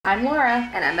I'm Laura.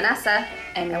 And I'm Vanessa.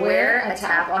 And we're a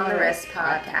Tap on the Wrist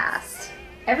podcast.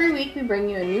 Every week we bring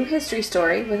you a new history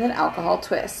story with an alcohol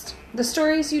twist. The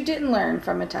stories you didn't learn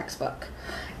from a textbook.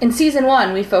 In Season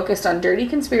 1, we focused on dirty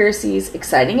conspiracies,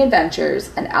 exciting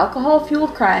adventures, and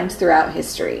alcohol-fueled crimes throughout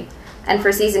history. And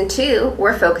for Season 2,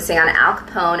 we're focusing on Al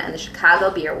Capone and the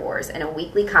Chicago Beer Wars in a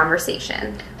weekly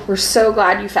conversation. We're so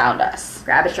glad you found us.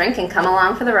 Grab a drink and come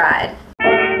along for the ride.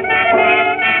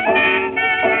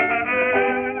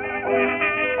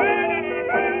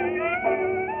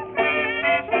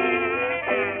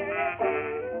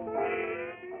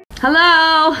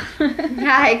 Hello!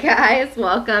 Hi guys,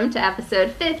 welcome to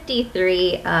episode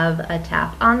 53 of A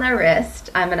Tap on the Wrist.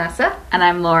 I'm Vanessa. And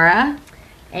I'm Laura.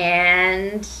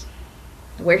 And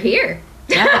we're here.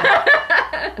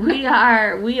 Yeah. we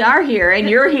are here, and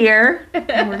you're here.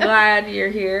 And we're glad you're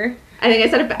here.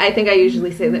 I think I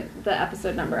usually say the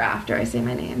episode number after I say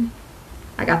my name.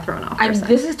 I got thrown off.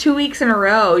 This is 2 weeks in a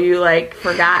row. You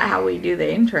forgot how we do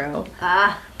the intro.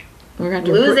 We're gonna have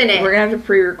to We're gonna have to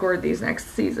pre-record these next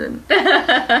season.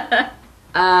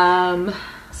 So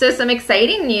some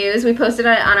exciting news. We posted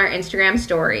it on our Instagram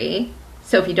story.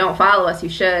 So if you don't follow us, you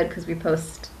should, because we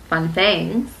post fun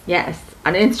things. Yes,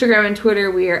 on Instagram and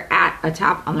Twitter, we are at A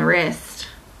Tap on the Wrist.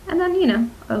 And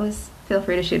then always feel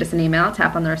free to shoot us an email,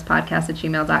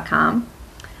 taponthewristpodcast@gmail.com.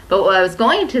 But what I was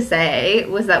going to say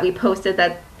was that we posted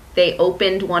that they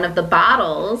opened one of the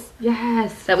bottles.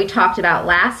 Yes. That we talked about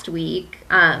last week.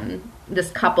 This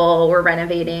couple were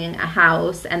renovating a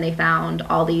house and they found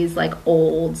all these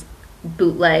old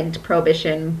bootlegged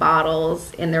Prohibition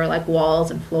bottles in their walls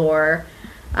and floor.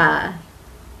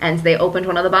 And they opened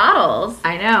one of the bottles.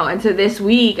 I know. And so this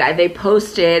week they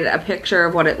posted a picture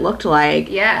of what it looked like.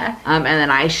 Yeah. And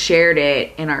then I shared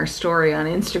it in our story on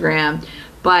Instagram.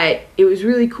 But it was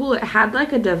really cool. It had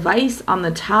a device on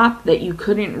the top that you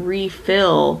couldn't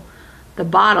refill the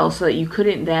bottle, so that you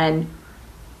couldn't then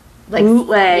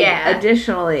bootleg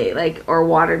additionally, or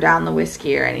water down the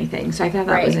whiskey or anything. So I thought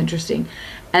that was interesting.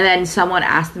 And then someone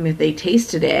asked them if they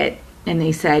tasted it, and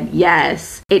they said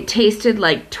yes. It tasted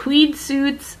like tweed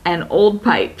suits and old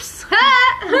pipes.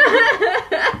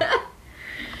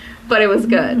 But it was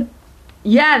good.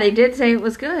 Yeah, they did say it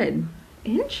was good.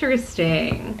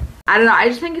 Interesting. I don't know. I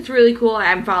just think it's really cool.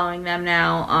 I'm following them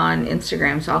now on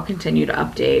Instagram, so I'll continue to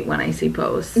update when I see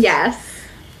posts. Yes.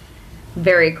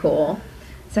 Very cool.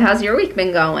 So how's your week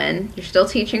been going? You're still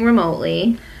teaching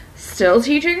remotely. Still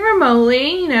teaching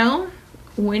remotely,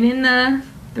 winning the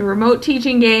remote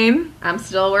teaching game. I'm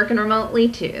still working remotely,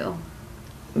 too.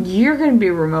 You're going to be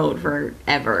remote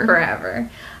forever. Forever.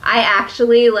 I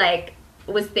actually,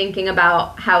 was thinking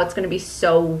about how it's going to be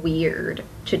so weird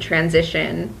to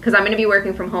transition, because I'm going to be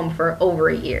working from home for over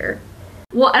a year.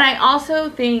 Well, and I also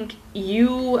think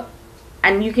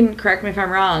and you can correct me if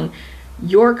I'm wrong,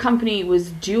 your company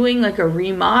was doing a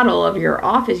remodel of your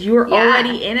office. You were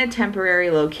already in a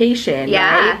temporary location,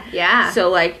 right? Yeah.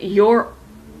 So your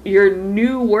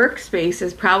new workspace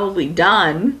is probably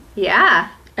done. Yeah.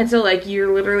 And so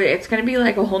you're literally, it's going to be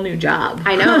a whole new job.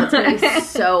 I know, it's going to be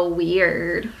so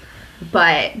weird.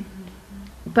 But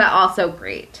also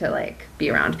great to be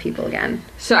around people again.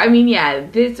 So I mean, yeah,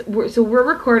 we're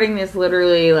recording this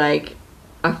literally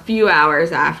a few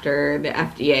hours after the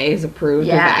FDA has approved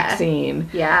the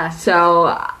vaccine. Yeah. So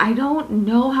I don't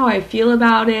know how I feel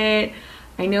about it.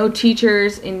 I know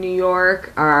teachers in New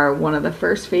York are one of the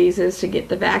first phases to get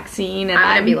the vaccine, and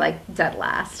I'm gonna be dead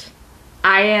last.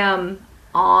 I am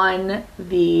on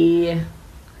the.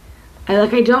 I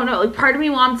don't know. Part of me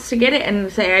wants to get it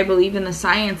and say I believe in the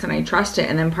science and I trust it,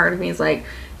 and then part of me is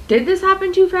did this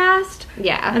happen too fast?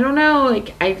 Yeah. I don't know.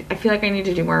 I feel like I need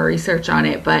to do more research on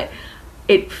it, but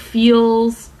it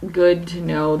feels good to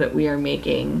know that we are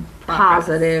making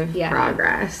positive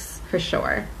progress. For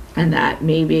sure. And that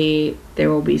maybe there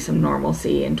will be some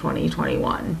normalcy in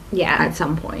 2021. Yeah. At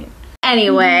some point.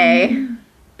 Anyway,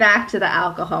 back to the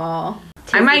alcohol.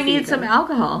 I might need some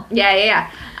alcohol. Yeah.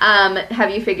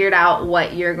 Have you figured out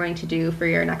what you're going to do for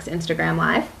your next Instagram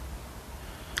Live?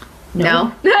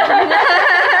 No?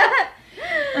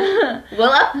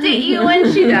 We'll update you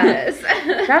when she does.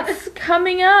 That's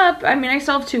coming up. I mean, I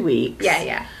still have 2 weeks.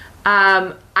 Yeah.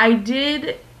 I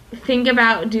did think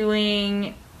about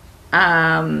doing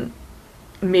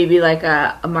maybe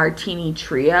a martini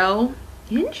trio.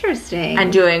 Interesting.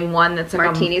 And doing one that's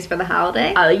martinis for the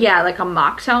holiday? Yeah, a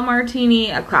mocktail martini,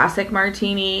 a classic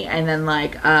martini, and then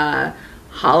a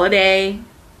holiday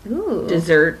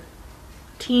dessert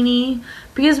teeny.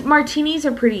 Because martinis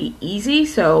are pretty easy,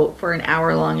 so for an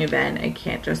hour-long event, I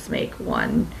can't just make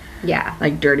one Yeah.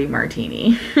 Like dirty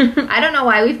martini. I don't know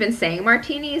why we've been saying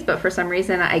martinis, but for some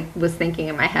reason I was thinking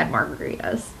in my head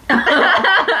margaritas.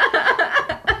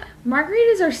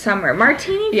 Margaritas are summer.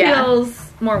 Martini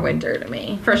feels more winter to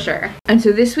me. For sure. And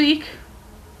so this week,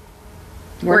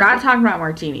 we're not talking about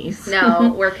martinis.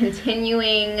 No, we're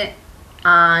continuing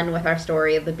on with our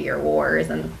story of the beer wars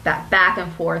and that back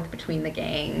and forth between the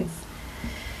gangs,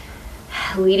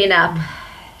 leading up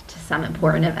to some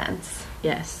important events.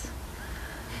 Yes.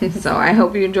 So I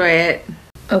hope you enjoy it.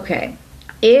 Okay.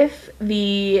 If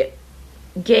the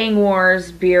gang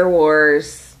wars, beer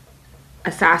wars,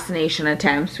 assassination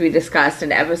attempts we discussed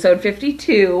in episode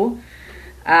 52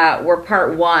 were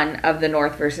part one of the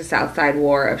North versus South Side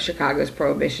War of Chicago's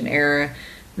Prohibition era,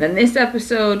 then this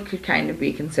episode could kind of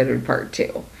be considered part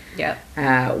two. Yep.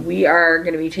 We are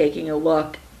going to be taking a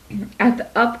look at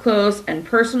the up close and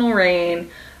personal reign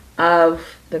of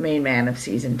the main man of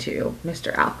season 2,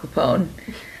 Mr. Al Capone.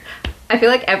 I feel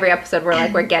like every episode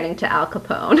we're getting to Al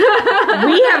Capone.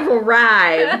 We have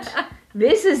arrived.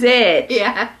 This is it.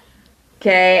 Yeah.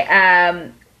 Okay.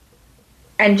 And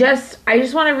I just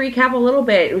want to recap a little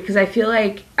bit because I feel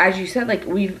like, as you said, like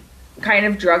we've kind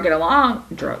of dragged it along.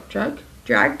 We dragged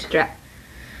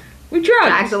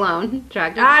alone.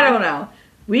 I don't know.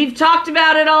 We've talked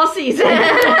about it all season.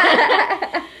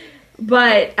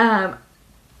 But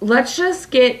let's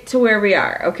just get to where we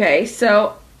are. Okay,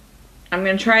 so I'm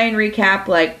going to try and recap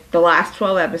like the last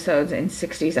 12 episodes in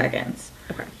 60 seconds.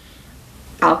 Okay.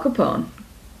 Al Capone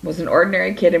was an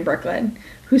ordinary kid in Brooklyn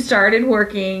who started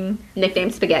working...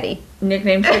 Nicknamed Spaghetti.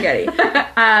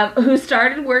 Who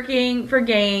started working for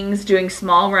gangs doing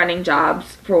small running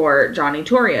jobs for Johnny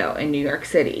Torrio in New York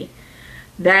City.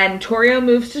 Then Torrio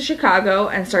moves to Chicago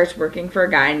and starts working for a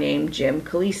guy named Jim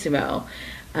Calissimo,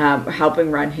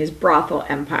 helping run his brothel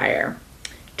empire.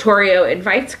 Torrio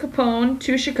invites Capone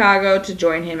to Chicago to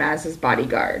join him as his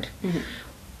bodyguard. Mm-hmm.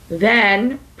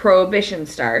 Then Prohibition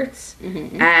starts,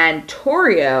 and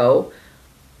Torrio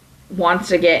wants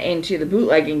to get into the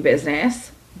bootlegging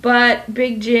business, but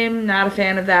Big Jim, not a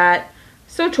fan of that,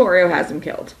 so Torrio has him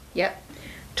killed. Yep.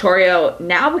 Torrio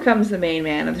now becomes the main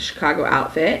man of the Chicago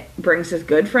outfit, brings his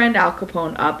good friend Al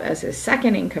Capone up as his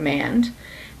second in command,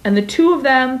 and the two of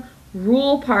them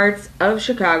rule parts of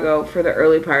Chicago for the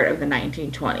early part of the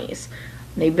 1920s.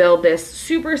 They build this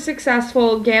super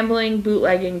successful gambling,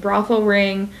 bootlegging, brothel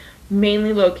ring,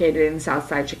 mainly located in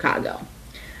Southside Chicago.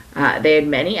 They had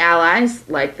many allies,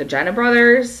 like the Jenna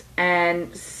brothers,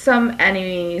 and some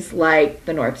enemies, like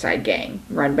the Northside Gang,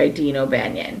 run by Dean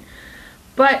O'Banion.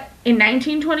 But in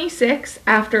 1926,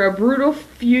 after a brutal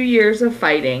few years of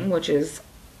fighting, which is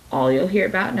all you'll hear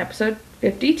about in episode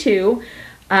 52,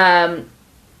 and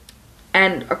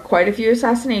quite a few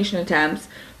assassination attempts,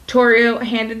 Torrio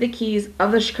handed the keys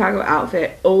of the Chicago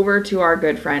outfit over to our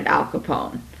good friend Al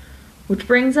Capone. Which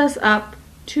brings us up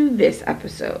to this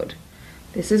episode.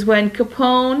 This is when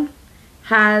Capone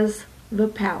has the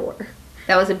power.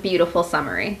 That was a beautiful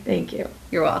summary. Thank you.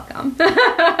 You're welcome.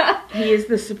 He is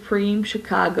the supreme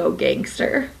Chicago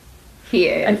gangster. He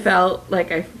is. I felt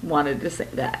like I wanted to say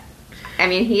that. I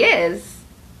mean, he is.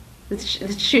 It's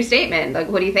a true statement. Like,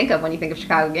 what do you think of when you think of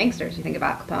Chicago gangsters? You think of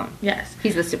Al Capone. Yes.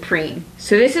 He's the supreme.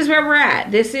 So this is where we're at.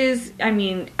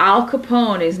 Al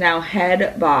Capone is now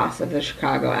head boss of the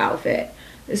Chicago outfit.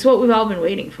 This is what we've all been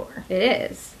waiting for. It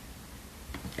is.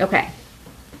 Okay.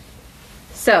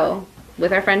 So,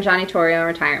 with our friend Johnny Torrio in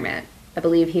retirement, I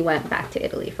believe he went back to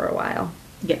Italy for a while.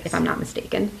 Yes. If I'm not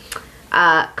mistaken.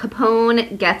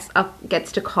 Capone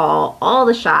gets to call all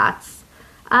the shots.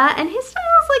 And his style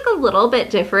is like a little bit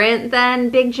different than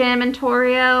Big Jim and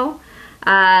Torrio.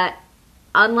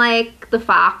 Unlike the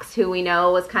Fox, who we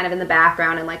know was kind of in the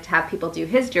background and liked to have people do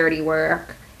his dirty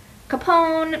work,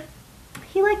 Capone,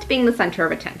 he liked being the center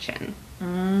of attention.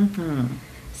 Mm-hmm.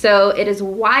 So it is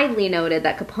widely noted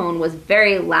that Capone was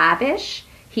very lavish.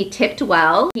 He tipped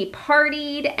well, he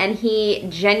partied, and he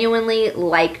genuinely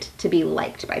liked to be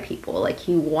liked by people. Like,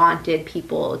 he wanted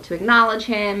people to acknowledge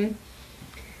him.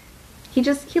 He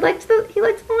liked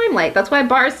the limelight. That's why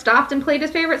bars stopped and played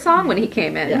his favorite song when he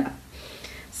came in. Yeah.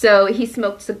 So he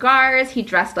smoked cigars. He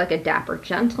dressed like a dapper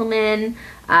gentleman.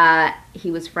 He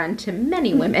was friend to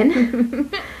many women,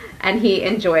 and he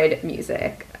enjoyed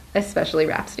music, especially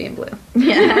Rhapsody in Blue.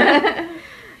 Yeah.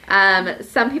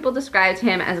 Some people described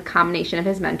him as a combination of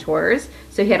his mentors.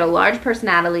 So he had a large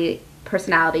personality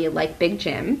like Big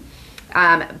Jim,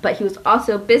 but he was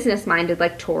also business-minded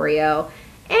like Torrio,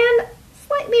 and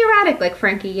slightly erratic like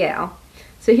Frankie Yale.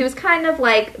 So he was kind of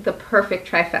like the perfect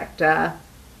trifecta,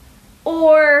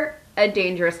 or a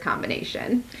dangerous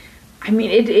combination. I mean,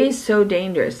 it is so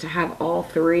dangerous to have all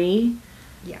three.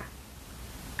 Yeah.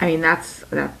 I mean,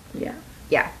 yeah.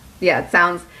 Yeah, it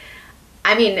sounds...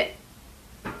 I mean,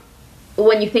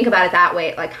 when you think about it that way,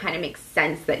 it, like, kind of makes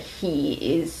sense that he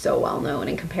is so well known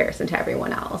in comparison to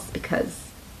everyone else, because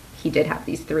he did have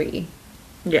these 3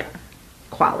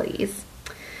 qualities.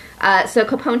 So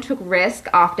Capone took risk,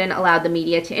 often allowed the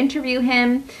media to interview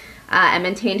him, and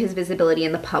maintained his visibility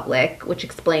in the public, which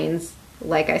explains,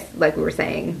 like we were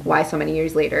saying, why so many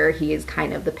years later he is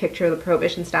kind of the picture of the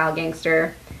Prohibition-style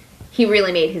gangster. He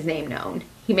really made his name known.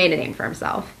 He made a name for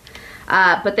himself.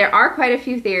 But there are quite a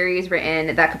few theories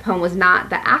written that Capone was not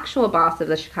the actual boss of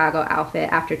the Chicago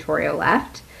outfit after Torrio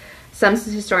left. Some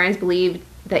historians believe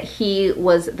that he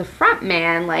was the front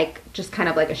man, like, just kind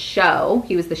of like a show.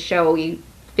 He was the showy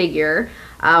figure,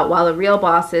 while the real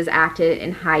bosses acted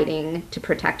in hiding to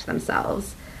protect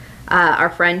themselves. Our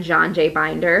friend John J.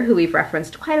 Binder, who we've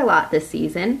referenced quite a lot this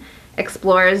season,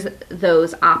 explores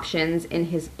those options in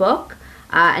his book,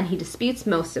 and he disputes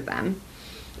most of them.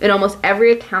 In almost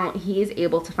every account, he is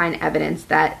able to find evidence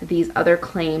that these other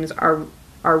claims are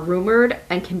rumored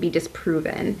and can be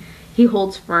disproven. He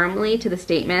holds firmly to the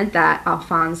statement that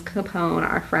Alphonse Capone,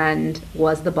 our friend,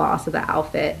 was the boss of the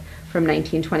outfit from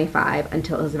 1925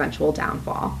 until his eventual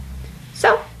downfall.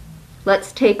 So,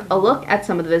 let's take a look at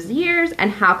some of those years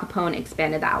and how Capone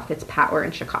expanded the outfit's power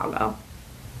in Chicago.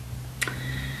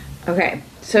 Okay,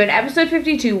 so in episode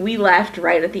 52, we left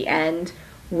right at the end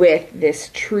with this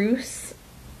truce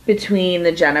between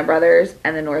the Jenna brothers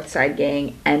and the North Side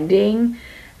Gang ending.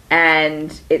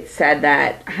 And it said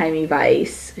that Jaime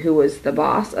Weiss, who was the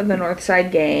boss of the North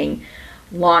Side Gang,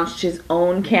 launched his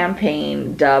own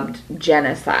campaign dubbed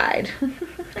Genocide.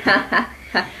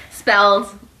 Spelled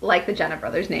like the Jenna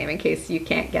brothers' name, in case you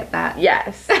can't get that.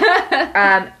 Yes.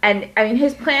 And, I mean,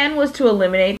 his plan was to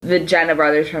eliminate the Jenna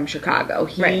brothers from Chicago.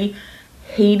 He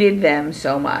hated them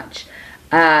so much.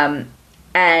 And,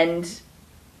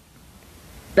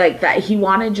 like, that he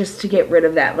wanted just to get rid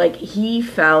of that. Like, he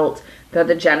felt that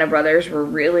the Jenna brothers were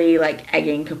really, like,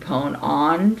 egging Capone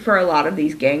on for a lot of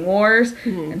these gang wars.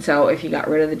 Mm-hmm. And so if he got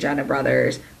rid of the Jenna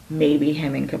brothers, maybe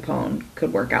him and Capone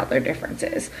could work out their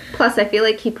differences. Plus, I feel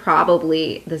like he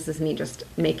probably, this is me just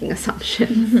making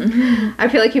assumptions, I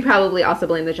feel like he probably also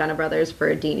blamed the Jenna brothers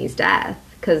for Deanie's death,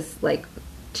 because, like,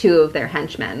 2 of their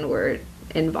henchmen were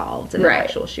involved in the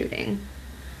actual shooting.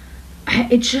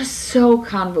 It's just so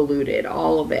convoluted,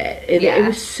 all of it. It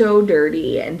was so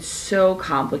dirty and so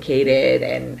complicated,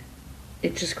 and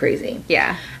it's just crazy.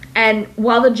 Yeah. And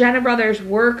while the Jenna brothers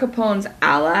were Capone's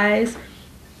allies,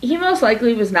 he most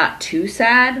likely was not too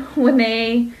sad when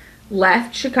they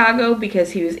left Chicago,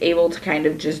 because he was able to kind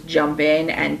of just jump in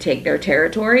and take their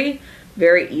territory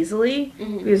very easily,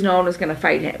 because no one was going to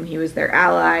fight him. He was their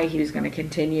ally. He was going to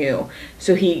continue.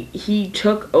 So he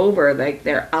took over, like,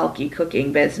 their alky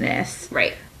cooking business.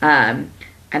 Right. And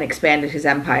expanded his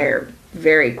empire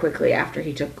very quickly after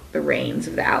he took the reins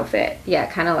of the outfit. Yeah,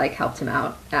 kind of, like, helped him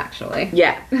out, actually.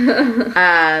 Yeah.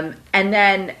 And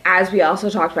then, as we also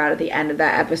talked about at the end of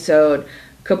that episode,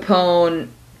 Capone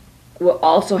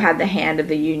also had the hand of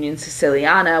the Union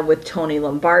Siciliana, with Tony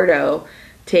Lombardo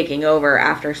taking over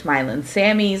after Smilin'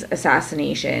 Sammy's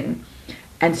assassination.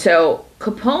 And so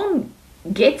Capone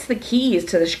gets the keys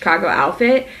to the Chicago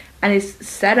outfit and is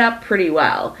set up pretty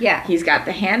well. Yeah. He's got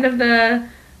the hand of the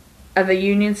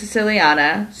Union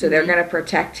Siciliana, so they're going to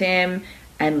protect him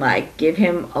and, like, give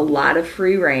him a lot of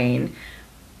free reign.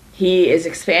 He is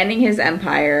expanding his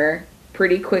empire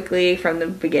pretty quickly from the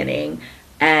beginning,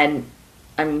 and,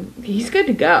 I mean, he's good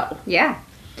to go. Yeah.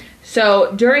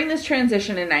 So, during this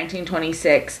transition in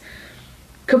 1926,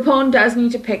 Capone does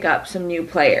need to pick up some new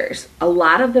players. A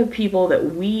lot of the people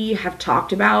that we have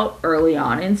talked about early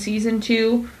on in season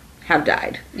 2 have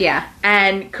died. Yeah.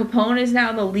 And Capone is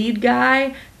now the lead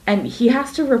guy, and he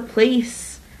has to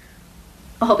replace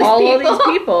all of these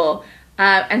people.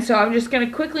 And so I'm just going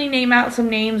to quickly name out some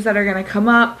names that are going to come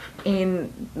up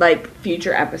in, like,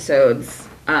 future episodes,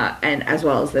 and as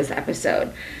well as this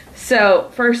episode. So,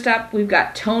 first up, we've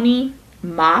got Tony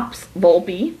Mops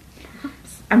Volpe.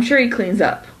 I'm sure he cleans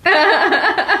up. We've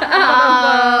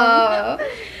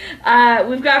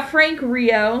got Frank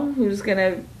Rio, who's going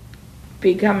to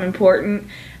become important.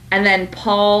 And then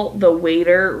Paul the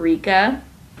Waiter Rica.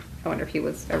 I wonder if he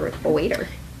was a waiter.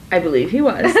 I believe he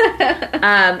was.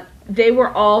 They were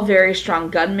all very strong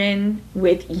gunmen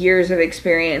with years of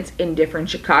experience in different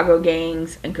Chicago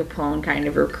gangs, and Capone kind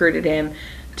of recruited him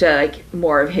to, like,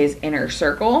 more of his inner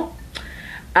circle.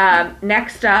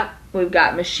 Next up, we've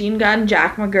got Machine Gun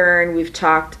Jack McGurn. We've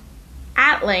talked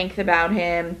at length about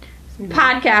him.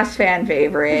 podcast fan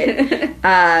favorite.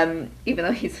 Even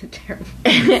though he's a terrible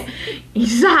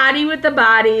He's a hottie with the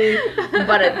body,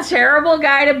 but a terrible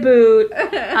guy to boot.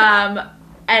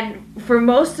 And for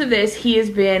most of this, he has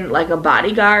been like a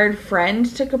bodyguard friend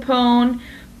to Capone,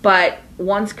 but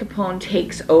once Capone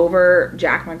takes over,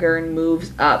 Jack McGurn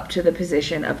moves up to the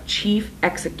position of chief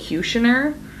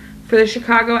executioner for the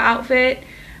Chicago outfit.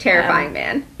 terrifying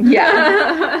man.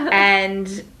 Yeah. And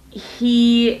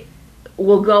he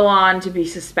will go on to be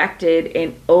suspected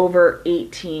in over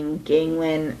 18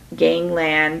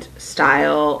 gangland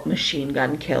style machine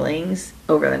gun killings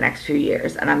over the next few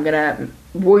years. And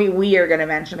we are gonna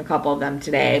mention a couple of them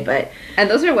today, and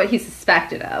those are what he's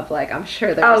suspected of. Like, I'm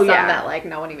sure there's some that like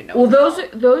no one even knows. Well,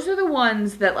 those are the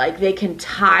ones that like they can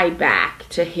tie back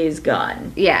to his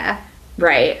gun. Yeah.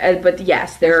 Right. But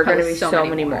yes, there are going to be so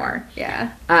many more.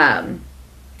 Yeah.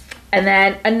 And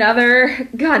then another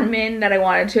gunman that I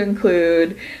wanted to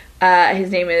include,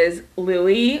 his name is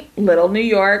Louis Little New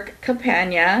York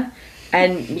Campagna,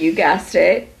 and you guessed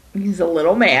it, he's a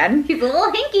little man. He's a little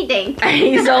hinky dink.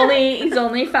 He's only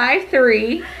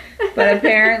 5'3", but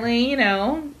apparently, you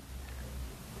know,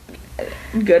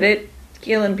 good at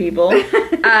killing people.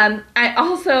 I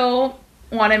also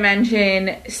want to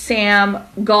mention Sam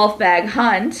Golfbag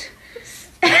Hunt.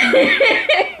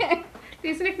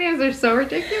 These nicknames are so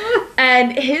ridiculous.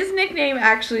 And his nickname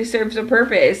actually serves a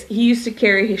purpose. He used to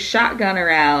carry his shotgun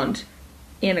around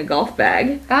in a golf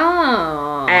bag.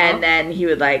 Oh. And then he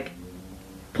would, like,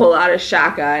 pull out his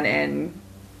shotgun and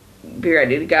be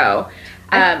ready to go.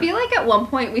 I feel like at one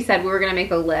point we said we were going to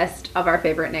make a list of our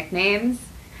favorite nicknames.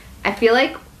 I feel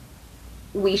like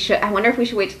we should... I wonder if we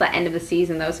should wait till the end of the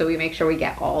season, though, so we make sure we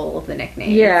get all of the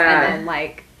nicknames. Yeah. And then,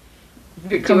 like...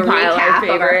 do a compile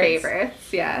recap of our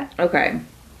favorites. Yeah. Okay.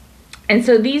 And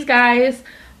so these guys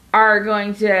are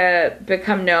going to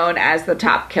become known as the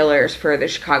top killers for the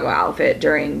Chicago outfit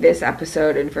during this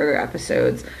episode and further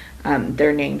episodes.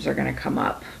 Their names are going to come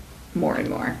up more and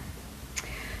more.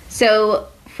 So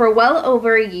for well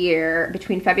over a year,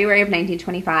 between February of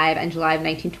 1925 and July of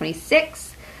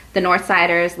 1926, the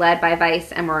Northsiders, led by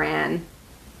Weiss and Moran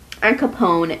and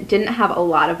Capone, didn't have a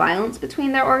lot of violence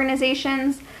between their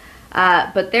organizations.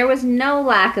 But there was no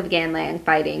lack of gangland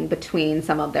fighting between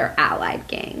some of their allied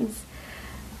gangs.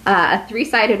 A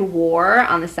three-sided war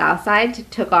on the south side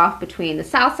took off between the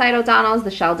South Side O'Donnells,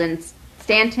 the Sheldon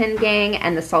Stanton gang,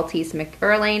 and the Saltese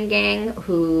McErlane gang,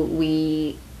 who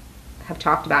we have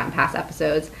talked about in past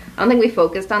episodes. I don't think we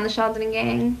focused on the Sheldon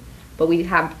gang, but we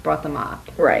have brought them up.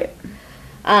 Right.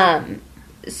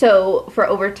 So for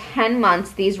over 10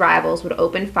 months, these rivals would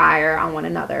open fire on one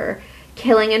another,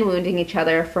 killing and wounding each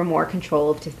other for more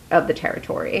control of the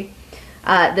territory.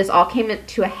 This all came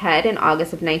to a head in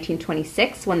August of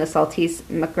 1926 when the Saltese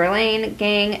McErlane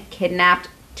gang kidnapped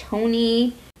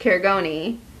Tony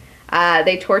Carigoni.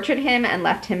 They tortured him and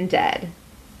left him dead.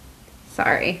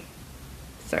 Sorry,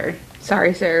 sir.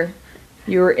 Sorry, sir.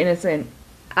 You were innocent.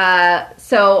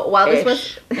 So while this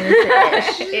was...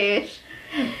 Innocent-ish.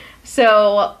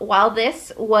 So, while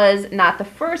this was not the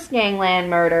first gangland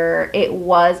murder, it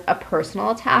was a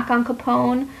personal attack on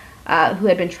Capone, who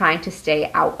had been trying to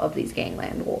stay out of these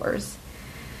gangland wars.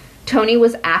 Tony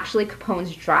was actually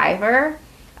Capone's driver,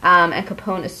 and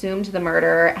Capone assumed the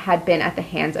murder had been at the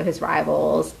hands of his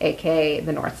rivals, aka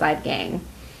the Northside Gang.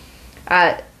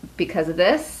 Because of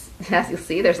this, as you'll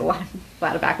see, there's a lot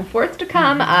of back and forth to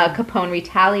come. Capone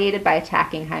retaliated by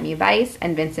attacking Jaime Weiss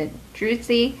and Vincent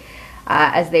Druzzi,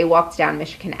 as they walked down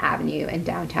Michigan Avenue in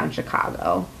downtown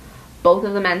Chicago. Both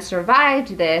of the men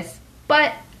survived this,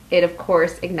 but it, of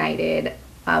course, ignited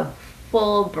a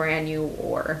full brand new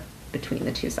war between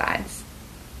the two sides.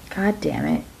 God damn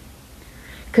it.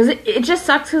 Because it just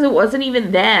sucks because it wasn't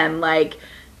even them. Like,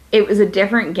 it was a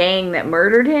different gang that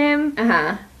murdered him.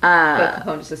 Uh-huh. But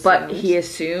Capone just assumed. But he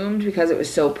assumed because it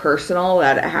was so personal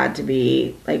that it had to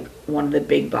be, like, one of the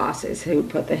big bosses who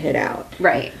put the hit out.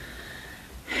 Right.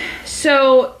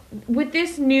 So, with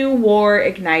this new war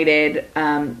ignited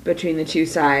between the two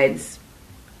sides,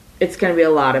 it's going to be a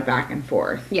lot of back and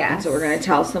forth. Yes. And so we're going to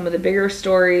tell some of the bigger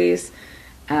stories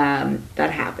that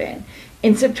happen.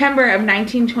 In September of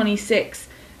 1926,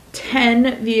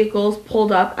 10 vehicles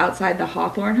pulled up outside the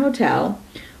Hawthorne Hotel,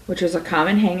 which was a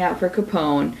common hangout for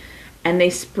Capone, and they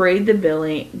sprayed the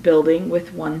building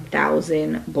with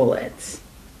 1,000 bullets.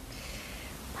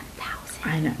 1,000?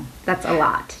 I know. That's a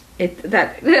lot.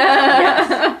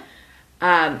 Yes.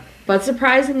 But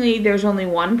surprisingly, there's only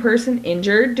one person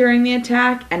injured during the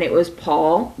attack, and it was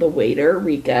Paul, the waiter,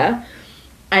 Rika.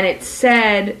 And it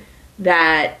said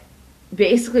that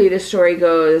basically the story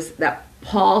goes that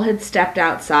Paul had stepped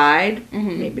outside,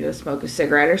 Mm-hmm. maybe to smoke a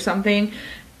cigarette or something,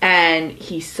 and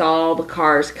he saw the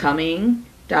cars coming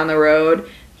down the road,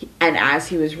 and as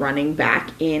he was running back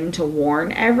in to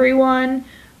warn everyone,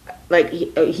 like,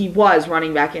 he was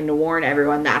running back in to warn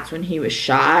everyone, that's when he was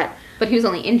shot. But he was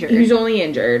only injured. He was only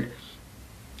injured.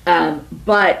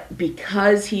 But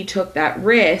because he took that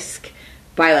risk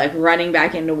by, like, running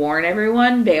back in to warn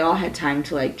everyone, they all had time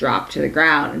to, like, drop to the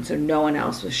ground, and so no one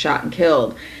else was shot and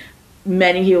killed.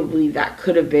 Many people believe that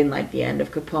could have been, like, the end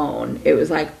of Capone. It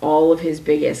was, like, all of his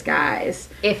biggest guys.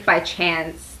 If by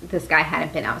chance this guy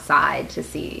hadn't been outside to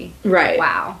see. Right.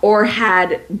 Wow. Or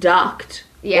had ducked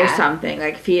or Yeah. something.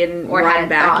 Like, if he hadn't Or run hadn't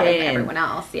back thought of in. everyone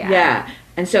else, yeah. Yeah.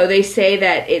 And so they say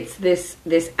that it's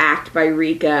this act by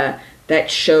Rika that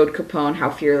showed Capone how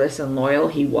fearless and loyal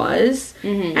he was.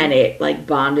 Mm-hmm. And it, like,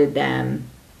 bonded them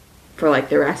for, like,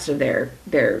 the rest of their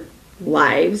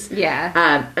lives.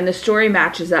 Yeah. And the story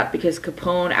matches up because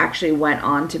Capone actually went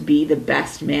on to be the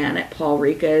best man at Paul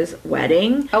Rika's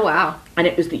wedding. Oh, wow. And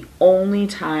it was the only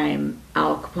time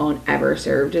Al Capone ever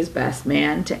served as best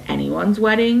man to anyone's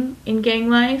wedding in gang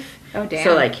life. Oh, damn.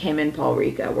 So, like, him and Paul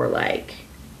Rika were, like,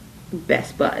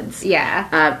 best buds.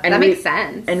 Yeah. And that makes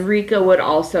sense. And Rika would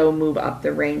also move up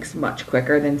the ranks much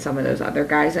quicker than some of those other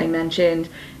guys I mentioned,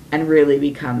 and really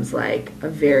becomes, like, a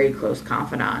very close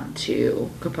confidant to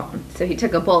Capone. So he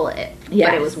took a bullet, Yes.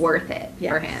 but it was worth it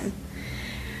Yes. for him.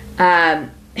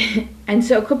 And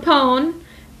so Capone,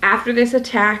 after this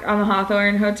attack on the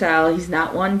Hawthorne Hotel, he's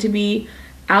not one to be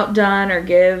outdone or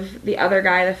give the other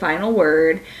guy the final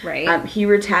word. Right. He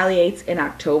retaliates in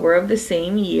October of the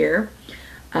same year.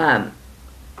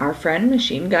 Our friend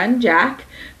Machine Gun Jack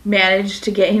managed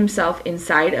to get himself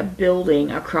inside a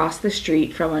building across the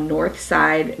street from a North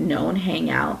Side known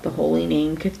hangout, the Holy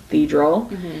Name Cathedral,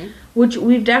 which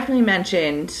we've definitely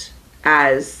mentioned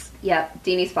as... Yep.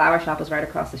 Deanie's flower shop was right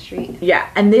across the street. Yeah,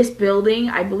 and this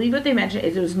building, I believe what they mentioned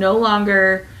is it was no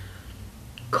longer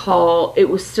called...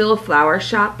 It was still a flower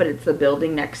shop, but it's the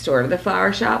building next door to the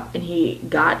flower shop, and he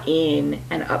got in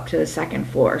and up to the second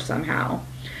floor somehow.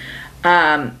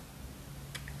 And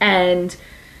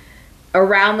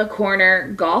around the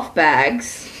corner, Golf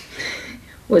Bags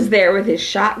was there with his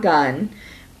shotgun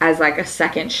as, like, a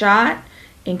second shot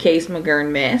in case McGurn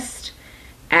missed.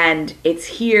 And it's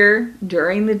here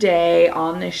during the day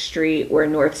on this street where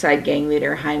Northside gang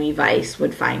leader Jaime Weiss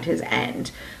would find his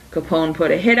end. Capone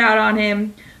put a hit out on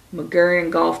him. McGurn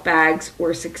and Golf Bags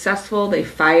were successful. They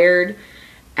fired.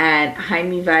 And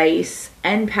Jaime Weiss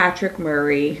and Patrick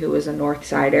Murray, who was a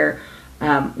Northsider,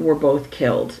 were both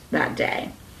killed that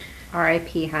day.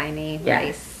 R.I.P. Jaime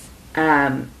Weiss.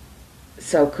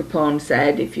 So Capone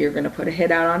said, if you're going to put a hit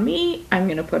out on me, I'm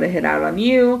going to put a hit out on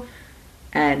you.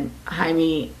 And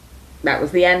Jaime, that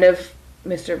was the end of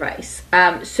Mr. Weiss.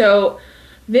 So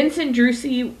Vincent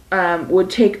Drusi would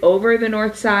take over the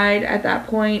North Side at that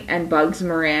point, and Bugs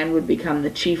Moran would become the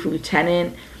chief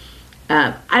lieutenant.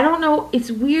 I don't know.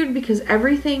 It's weird because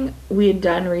everything we had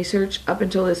done research up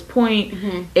until this point,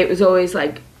 it was always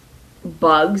like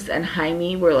Bugs and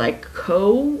Jaime were like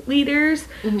co-leaders,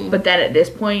 but then at this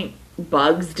point,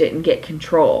 Bugs didn't get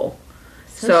control.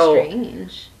 So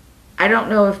strange. I don't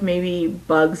know if maybe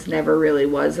Bugs never really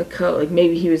was a like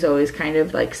maybe he was always kind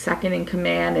of like second in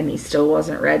command and he still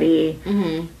wasn't ready.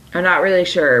 I'm not really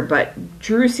sure, but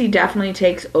Drusi definitely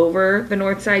takes over the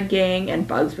Northside gang and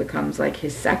Bugs becomes like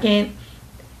his second.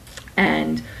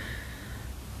 And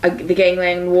the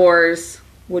Gangland Wars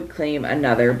would claim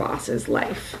another boss's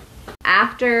life.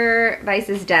 After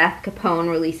Weiss's death, Capone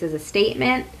releases a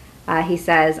statement. He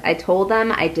says, I told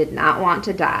them I did not want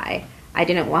to die. I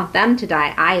didn't want them to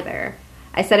die either.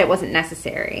 I said it wasn't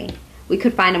necessary. We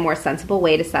could find a more sensible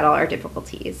way to settle our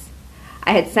difficulties.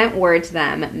 I had sent word to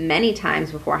them many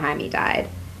times before Jaime died.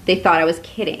 They thought I was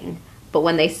kidding, but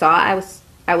when they saw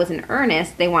I was in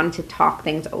earnest, they wanted to talk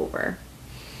things over.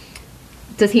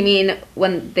 Does he mean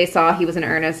when they saw he was in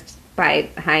earnest by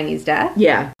Jaime's death?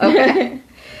 Yeah. Okay.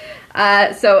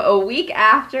 So a week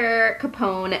after,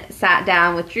 Capone sat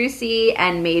down with Drusi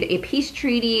and made a peace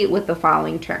treaty with the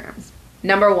following terms.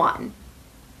 Number 1,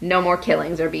 no more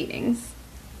killings or beatings.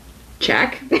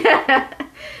 Check.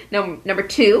 No, number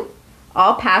 2,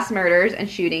 all past murders and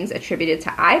shootings attributed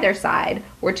to either side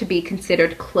were to be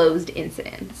considered closed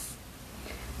incidents.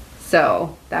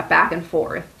 So, that back and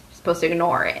forth, you're supposed to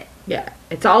ignore it. Yeah,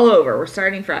 it's all over. We're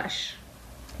starting fresh.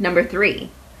 Number 3,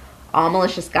 all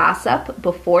malicious gossip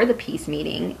before the peace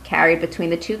meeting carried between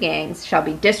the two gangs shall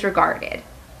be disregarded.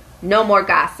 No more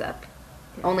gossip.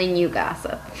 Only new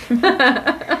gossip.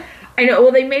 I know.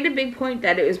 Well, they made a big point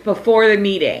that it was before the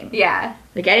meeting. Yeah.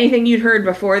 Like, anything you'd heard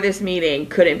before this meeting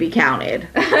couldn't be counted.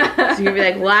 So you'd be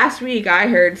like, last week I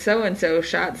heard so-and-so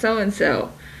shot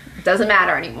so-and-so. Doesn't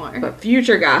matter anymore. But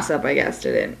future gossip, I guess,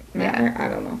 didn't matter. Yeah. I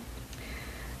don't know.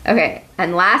 Okay,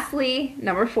 and lastly,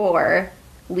 number 4,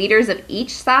 leaders of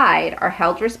each side are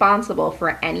held responsible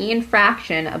for any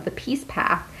infraction of the peace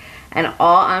pact, and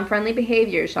all unfriendly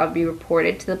behavior shall be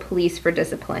reported to the police for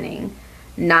disciplining,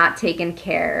 not taken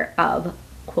care of,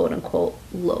 quote unquote,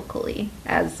 locally,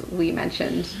 as we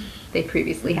mentioned they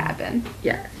previously had been.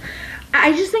 Yeah.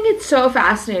 I just think it's so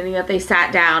fascinating that they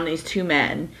sat down, these two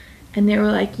men, and they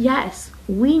were like, yes,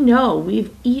 we know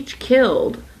we've each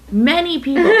killed many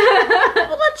people.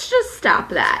 But let's just stop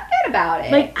that. Forget about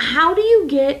it. Like, how do you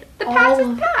get the past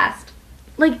is past.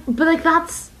 Like, but like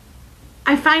that's,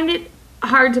 I find it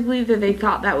hard to believe that they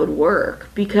thought that would work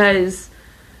because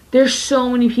there's so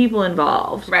many people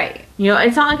involved. Right. You know,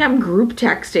 it's not like I'm group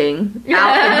texting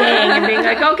out the gang and being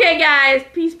like, okay, guys,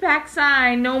 peace pact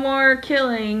signed, no more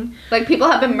killing. Like, people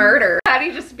have been murdered. How do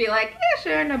you just be like, yeah,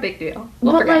 sure, no big deal.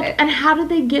 We'll forget it. And how did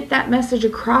they get that message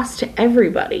across to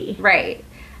everybody? Right.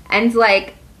 And,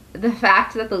 like, the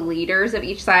fact that the leaders of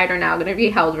each side are now going to be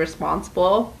held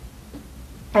responsible,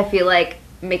 I feel like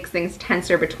makes things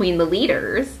tenser between the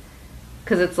leaders.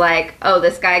 Because it's like, oh,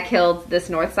 this guy killed this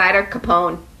North Sider,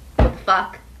 Capone. What the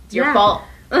fuck? It's your fault.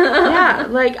 Yeah,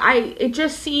 like, it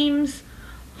just seems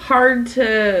hard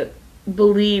to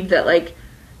believe that, like,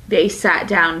 they sat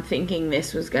down thinking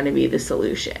this was going to be the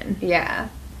solution. Yeah.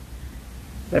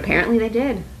 But apparently they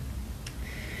did.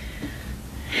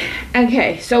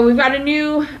 Okay, so we've got a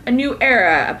new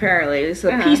era, apparently. It's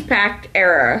the Peace Pact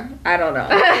era. I don't know.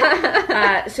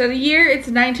 So the year, it's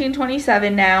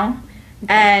 1927 now.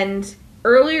 And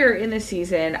earlier in the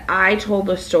season, I told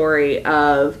the story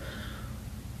of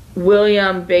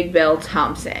William Big Bill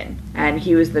Thompson. And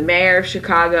he was the mayor of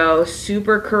Chicago,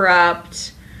 super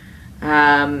corrupt.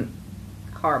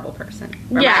 Horrible person.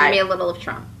 Reminded me a little of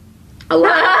Trump. A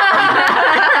lot.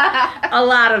 A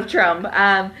lot of Trump.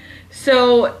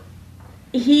 So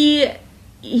he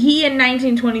in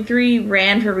 1923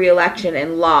 ran for re-election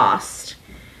and lost.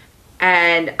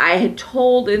 And I had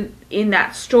told in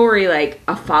that story, like,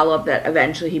 a follow-up that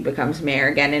eventually he becomes mayor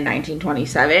again in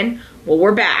 1927. Well,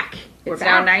 we're back. It's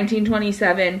now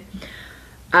 1927.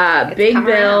 Big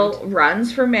Bill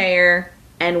runs for mayor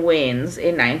and wins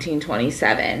in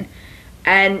 1927.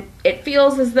 And it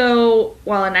feels as though,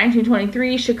 while in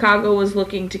 1923, Chicago was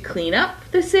looking to clean up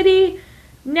the city,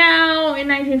 now in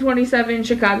 1927,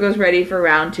 Chicago's ready for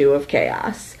round 2 of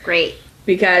chaos. Great.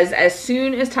 Because as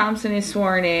soon as Thompson is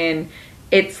sworn in,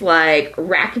 it's like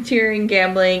racketeering,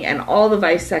 gambling, and all the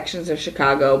vice sections of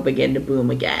Chicago begin to boom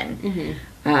again.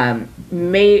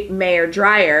 Mm-hmm. Mayor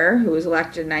Dreyer, who was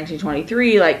elected in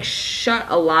 1923, like, shut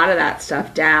a lot of that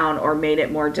stuff down or made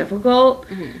it more difficult.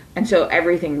 Mm-hmm. And so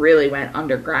everything really went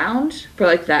underground for,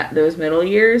 like, those middle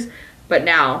years. But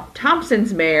now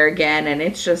Thompson's mayor again, and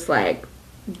it's just like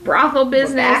brothel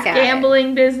business,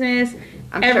 gambling business.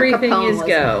 Everything sure is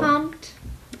go. Pumped.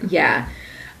 Yeah.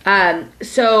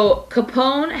 So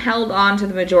Capone held on to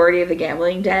the majority of the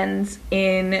gambling dens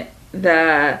in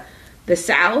the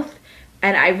South,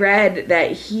 and I read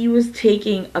that he was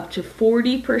taking up to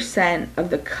 40% of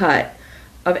the cut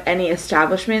of any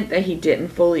establishment that he didn't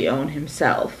fully own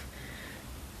himself.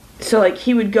 So, like,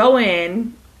 he would go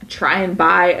in, try and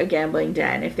buy a gambling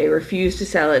den. If they refused to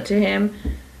sell it to him,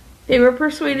 they were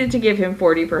persuaded to give him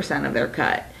 40% of their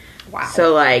cut. Wow.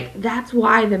 So, like, that's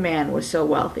why the man was so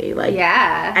wealthy. Like,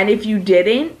 yeah. And if you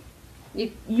didn't,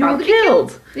 you were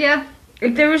killed. Yeah.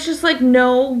 Like, there was just, like,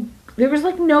 no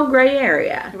gray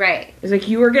area. Right. It's like,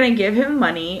 you were going to give him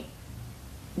money,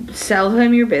 sell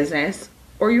him your business,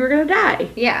 or you were going to die.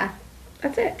 Yeah.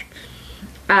 That's it.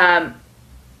 A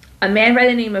man by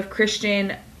the name of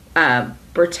Christian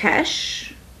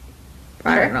Bertesh,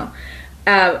 I don't know,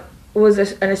 was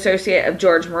an associate of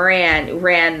George Moran, who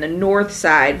ran the North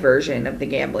Side version of the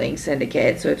gambling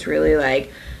syndicate. So it's really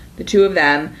like the two of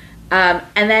them.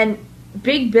 And then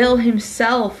Big Bill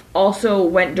himself also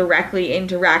went directly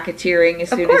into racketeering as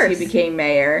soon as he became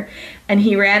mayor. And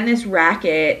he ran this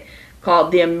racket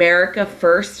called the America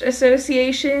First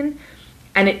Association.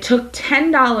 And it took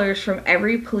 $10 from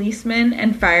every policeman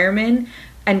and fireman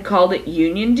and called it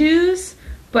union dues.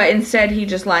 But instead he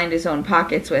just lined his own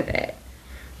pockets with it.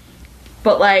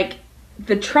 But, like,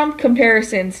 the Trump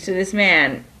comparisons to this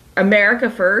man, America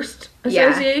First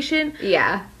Association.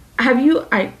 Yeah.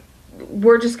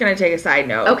 We're just going to take a side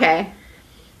note. Okay.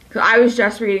 I was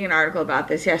just reading an article about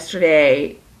this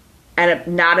yesterday, and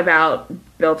not about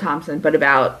Bill Thompson, but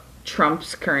about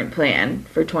Trump's current plan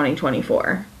for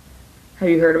 2024. Have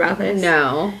you heard about this?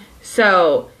 No.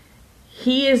 So,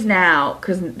 he is now,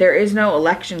 because there is no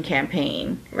election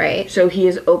campaign. Right. So he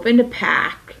has opened a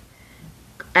PAC,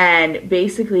 and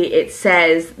basically it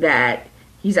says that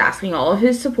he's asking all of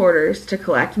his supporters to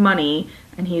collect money,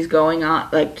 and he's going on,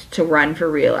 like, to run for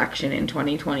re-election in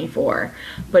 2024.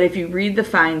 But if you read the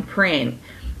fine print,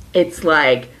 it's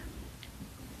like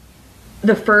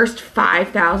the first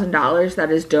 $5,000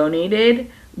 that is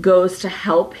donated goes to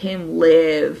help him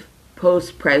live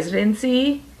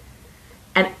post-presidency.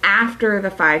 And after the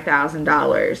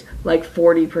 $5,000, like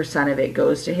 40% of it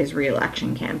goes to his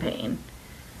re-election campaign.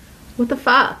 What the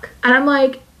fuck? And I'm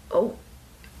like, oh,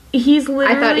 he's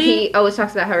literally... I thought he always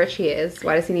talks about how rich he is.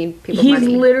 Why does he need people's money?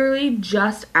 He's literally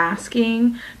just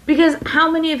asking... Because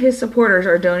how many of his supporters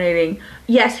are donating...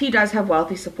 Yes, he does have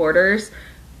wealthy supporters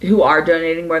who are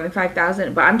donating more than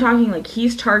 $5,000. But I'm talking like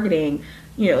he's targeting,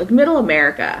 you know, like middle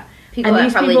America. People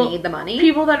that probably need the money.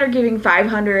 People that are giving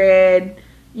 $500...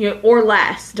 you know, or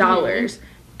less dollars,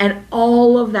 and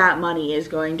all of that money is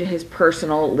going to his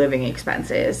personal living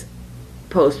expenses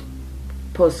post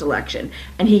election,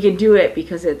 and he can do it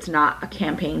because it's not a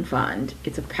campaign fund,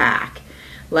 it's a PAC.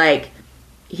 Like,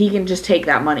 he can just take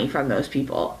that money from those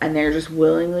people, and they're just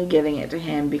willingly giving it to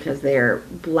him because they're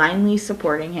blindly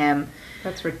supporting him.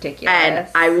 That's ridiculous. And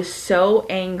I was so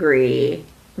angry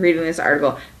reading this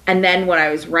article, and then when I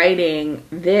was writing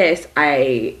this,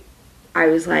 I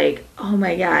was like, oh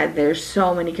my God, there's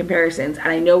so many comparisons. And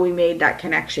I know we made that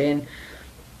connection,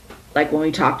 like, when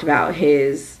we talked about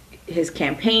his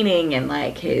campaigning and,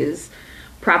 like, his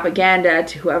propaganda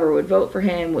to whoever would vote for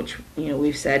him, which, you know,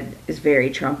 we've said is very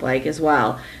Trump-like as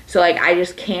well. So, like, I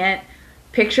just can't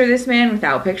picture this man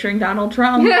without picturing Donald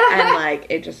Trump. And, like,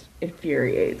 it just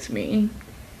infuriates me.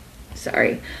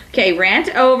 Sorry. Okay,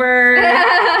 rant over.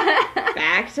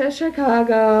 Back to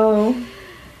Chicago.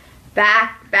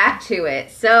 Back to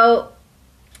it. So,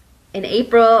 in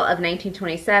April of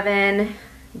 1927,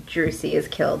 Drusy is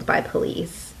killed by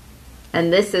police.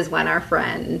 And this is when our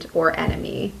friend, or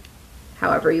enemy,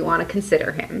 however you want to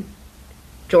consider him,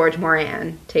 George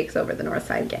Moran, takes over the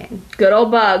Northside Gang. Good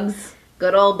old Bugs.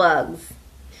 Good old Bugs.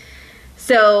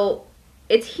 So,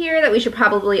 it's here that we should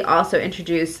probably also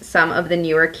introduce some of the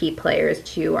newer key players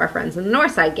to our friends in the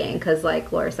Northside Gang. Because,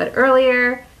 like Laura said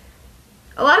earlier,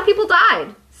 a lot of people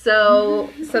died. So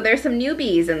there's some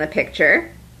newbies in the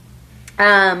picture.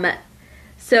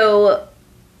 So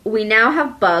we now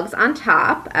have Bugs on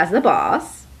top as the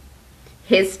boss.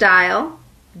 His style,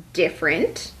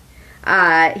 different.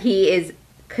 He is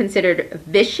considered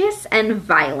vicious and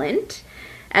violent,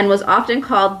 and was often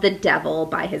called the devil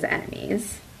by his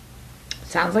enemies.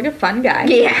 Sounds like a fun guy.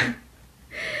 Yeah.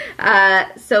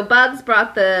 So Bugs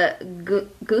brought the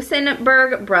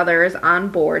Gusenberg brothers on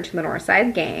board to the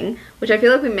Northside Gang, which I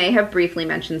feel like we may have briefly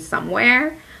mentioned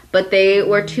somewhere, but they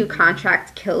were two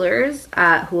contract killers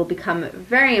who will become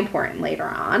very important later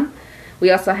on. We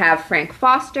also have Frank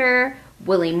Foster,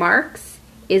 Willie Marks,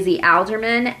 Izzy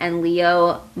Alderman, and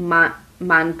Leo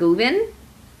Manguvin.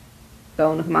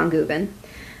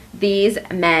 These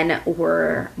men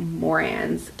were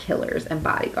Moran's killers and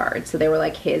bodyguards. So they were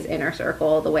like his inner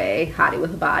circle, the way Hottie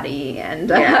with a Body. And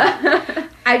yeah.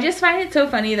 I just find it so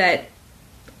funny that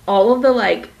all of the,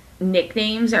 like,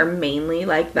 nicknames are mainly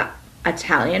like the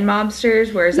Italian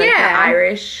mobsters, whereas like the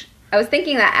Irish... I was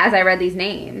thinking that as I read these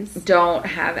names. Don't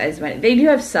have as many. They do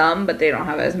have some, but they don't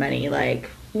have as many, like...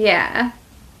 Yeah.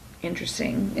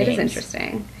 Interesting names. It is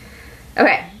interesting.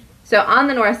 Okay. So on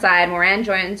the north side, Moran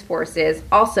joins forces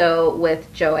also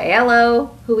with Joe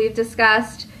Aiello, who we've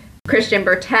discussed, Christian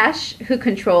Bertesh, who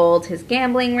controlled his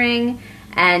gambling ring,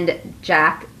 and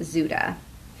Jack Zuda.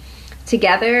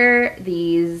 Together,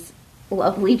 these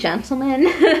lovely gentlemen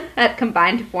had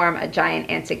combined to form a giant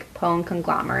anti-Capone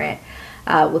conglomerate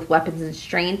with weapons and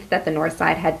strength that the north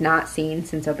side had not seen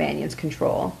since O'Banion's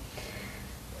control.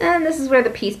 And this is where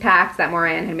the peace pact that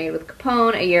Moran had made with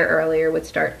Capone a year earlier would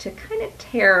start to kind of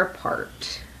tear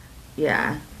apart.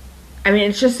 Yeah. I mean,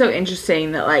 it's just so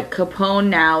interesting that, like, Capone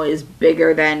now is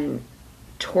bigger than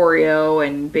Torrio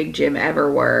and Big Jim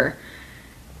ever were.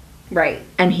 Right.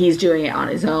 And he's doing it on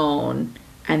his own.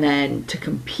 And then to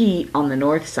compete on the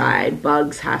north side,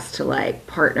 Bugs has to, like,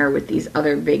 partner with these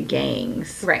other big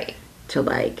gangs. Right. To,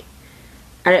 like...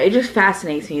 It just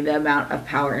fascinates me the amount of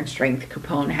power and strength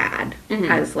Capone had. Mm-hmm.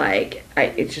 As, like,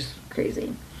 it's just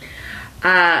crazy.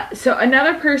 So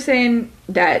another person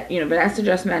that, you know, Vanessa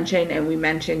just mentioned, and we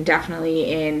mentioned definitely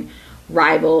in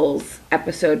Rivals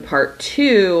episode part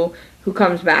 2, who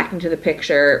comes back into the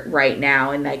picture right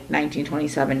now in, like,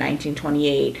 1927,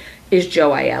 1928, is Joe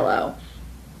Aiello.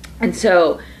 And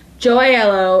so Joe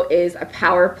Aiello is a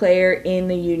power player in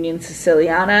the Union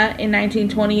Siciliana in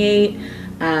 1928.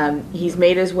 He's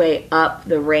made his way up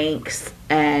the ranks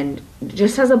and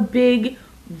just has a big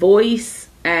voice,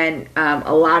 and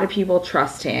a lot of people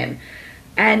trust him.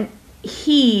 And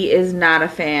he is not a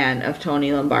fan of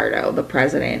Tony Lombardo, the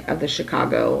president of the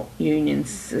Chicago Union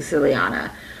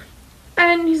Siciliana.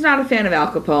 And he's not a fan of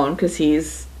Al Capone because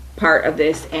he's part of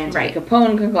this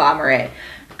anti-Capone conglomerate.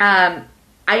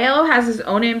 Aiello has his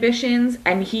own ambitions,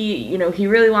 and he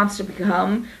really wants to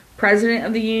become president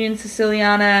of the Union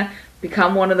Siciliana,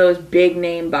 become one of those big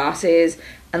name bosses,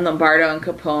 and Lombardo and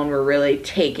Capone were really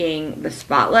taking the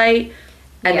spotlight,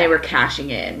 and they were cashing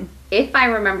in. If I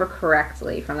remember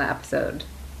correctly from the episode,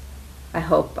 I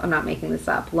hope I'm not making this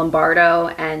up, Lombardo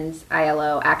and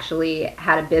Aiello actually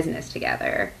had a business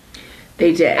together.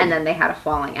 They did. And then they had a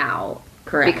falling out.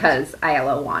 Correct. Because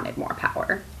Aiello wanted more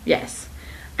power. Yes.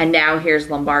 And now here's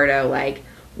Lombardo, like,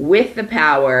 with the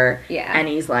power. Yeah. And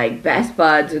he's, like, best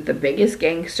buds with the biggest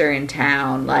gangster in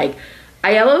town. Like,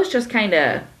 Aiello's just kind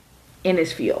of in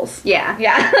his feels. Yeah.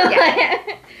 Yeah.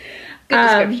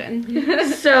 Good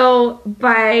description. So,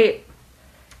 by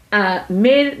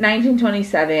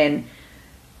mid-1927,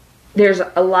 there's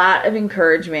a lot of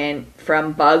encouragement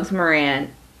from Bugs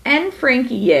Moran and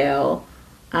Frankie Yale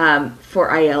for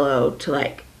Aiello to,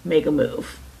 like, make a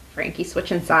move. Frankie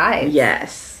switching sides.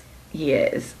 Yes, he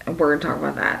is. And we're going to talk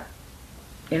about that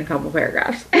in a couple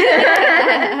paragraphs.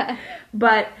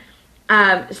 But,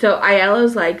 so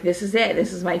Aiello's like, this is it.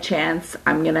 This is my chance.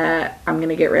 I'm gonna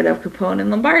get rid of Capone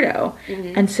and Lombardo.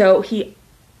 Mm-hmm. And so he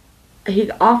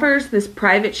offers this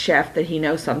private chef that he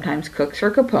knows sometimes cooks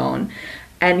for Capone.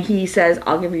 And he says,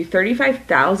 I'll give you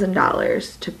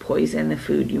 $35,000 to poison the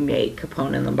food you make,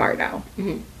 Capone and Lombardo.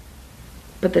 Mm-hmm.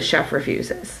 But the chef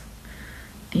refuses.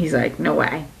 He's like, no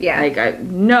way. Yeah. Like,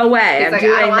 no way. I'm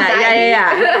doing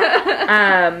that.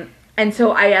 Yeah. And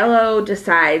so Aiello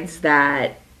decides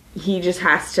that he just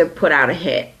has to put out a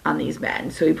hit on these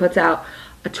men. So he puts out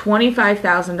a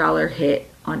 $25,000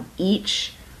 hit on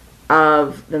each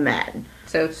of the men.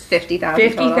 So $50,000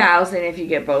 $50,000 if you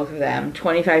get both of them.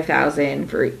 $25,000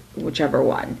 for whichever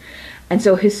one. And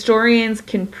so historians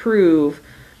can prove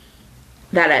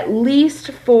that at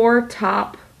least 4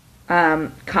 top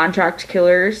contract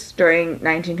killers during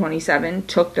 1927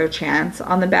 took their chance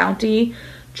on the bounty,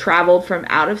 traveled from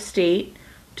out of state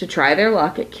to try their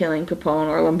luck at killing Capone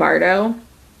or Lombardo.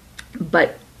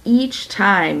 But each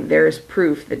time there is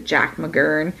proof that Jack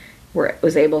McGurn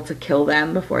was able to kill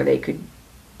them before they could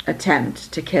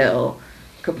attempt to kill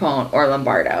Capone or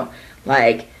Lombardo.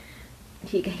 Like,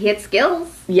 he had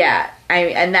skills. Yeah,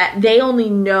 and that they only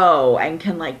know and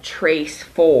can, like, trace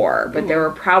 4, but there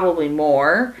were probably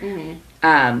more.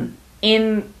 Mm-hmm.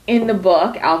 In the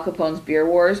book Al Capone's Beer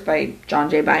Wars by John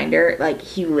J. Binder, like,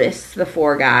 he lists the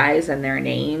 4 guys and their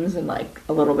names and, like,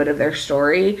 a little bit of their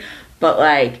story, but,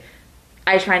 like,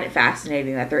 I find it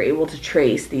fascinating that they're able to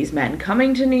trace these men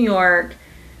coming to New York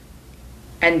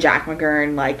and Jack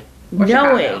McGurn, like, or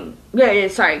knowing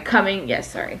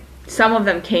Chicago. Some of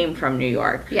them came from New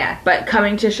York. Yeah. But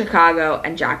coming to Chicago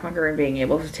and Jack McGurn being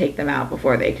able to take them out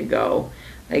before they could go,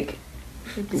 like,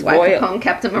 that's why Capone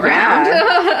kept him around.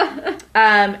 Yeah.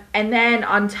 And then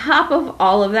on top of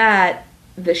all of that,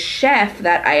 the chef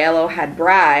that Aiello had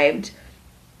bribed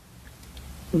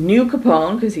knew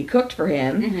Capone because he cooked for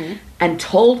him, mm-hmm. and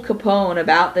told Capone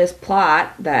about this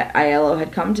plot that Aiello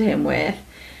had come to him with.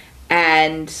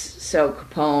 And so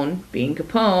Capone, being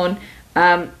Capone,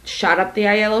 shot up the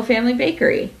Aiello family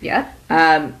bakery. Yeah.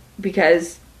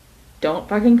 Because don't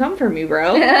fucking come for me,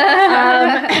 bro.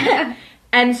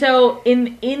 And so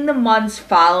in the months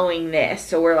following this,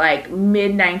 so we're like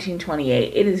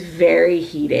mid-1928, it is very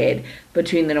heated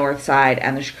between the North Side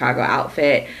and the Chicago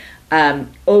outfit.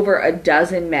 Over a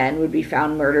dozen men would be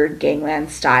found murdered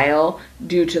gangland style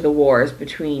due to the wars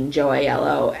between Joe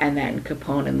Aiello and then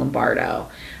Capone and Lombardo.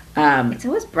 It's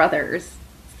always brothers.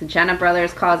 It's the Jenna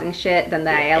brothers causing shit, then the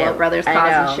Aiello brothers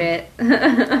causing shit.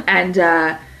 And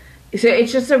so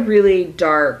it's just a really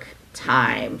dark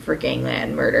time for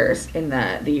gangland murders in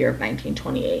the year of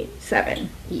 1928-7.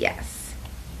 Yes.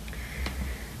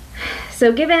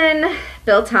 So given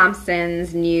Bill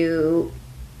Thompson's new,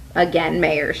 again,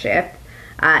 mayorship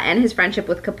and his friendship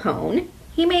with Capone,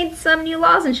 he made some new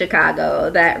laws in Chicago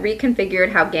that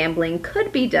reconfigured how gambling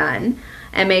could be done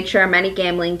and made sure many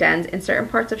gambling dens in certain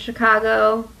parts of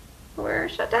Chicago were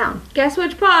shut down. Guess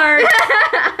which part?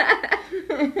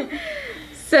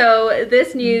 So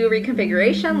this new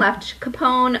reconfiguration left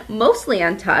Capone mostly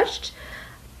untouched,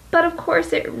 but of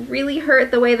course it really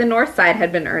hurt the way the North Side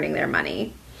had been earning their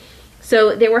money.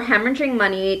 So they were hemorrhaging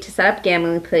money to set up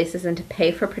gambling places and to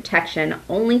pay for protection,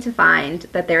 only to find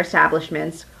that their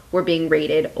establishments were being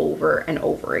raided over and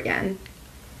over again.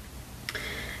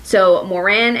 So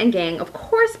Moran and gang, of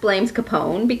course, blames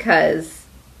Capone because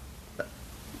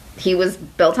he was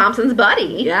Bill Thompson's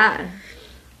buddy. Yeah.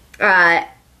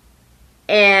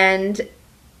 And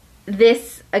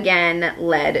this, again,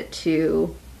 led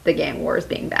to the gang wars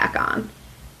being back on.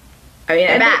 I mean,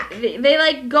 they're back. They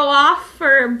like go off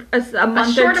for a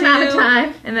month short or two, amount of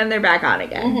time, and then they're back on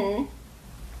again. Mm-hmm.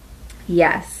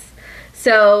 Yes.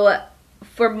 So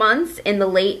for months in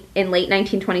late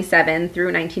 1927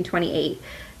 through 1928,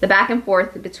 the back and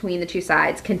forth between the two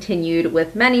sides continued,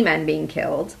 with many men being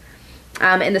killed.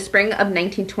 In the spring of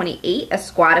 1928, a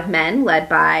squad of men led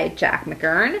by Jack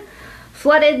McGurn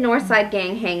flooded Northside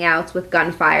gang hangouts with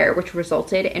gunfire, which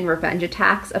resulted in revenge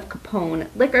attacks of Capone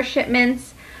liquor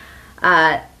shipments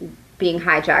being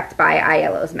hijacked by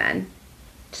Aiello's men.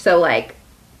 So, like,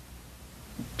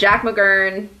 Jack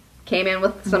McGurn came in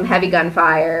with some heavy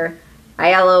gunfire.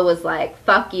 Aiello was like,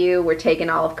 fuck you, we're taking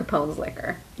all of Capone's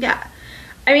liquor. Yeah.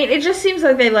 I mean, it just seems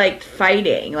like they liked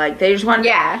fighting. Like, they just wanted...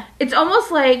 Yeah. It's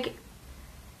almost like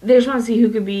they just want to see who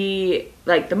could be,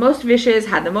 like, the most vicious,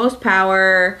 had the most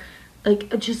power.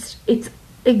 Like, it's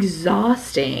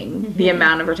exhausting, the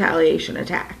amount of retaliation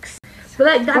attacks. But,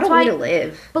 like, that's what a way to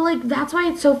live. But, like, that's why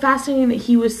it's so fascinating that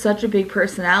he was such a big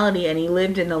personality and he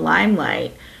lived in the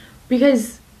limelight.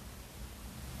 Because,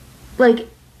 like,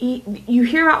 you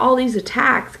hear about all these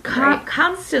attacks,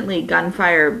 constantly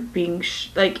gunfire being,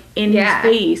 in his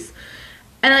face.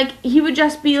 And, like, he would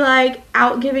just be, like,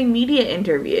 out giving media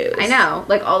interviews. I know.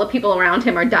 Like, all the people around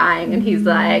him are dying, and he's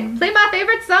like, play my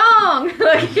favorite song!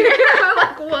 Like,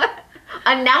 like, what?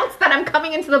 Announce that I'm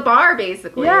coming into the bar,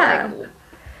 basically. Yeah.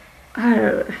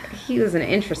 Like, he was an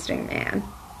interesting man.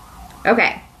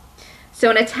 Okay.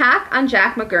 So, an attack on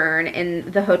Jack McGurn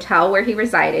in the hotel where he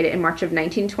resided in March of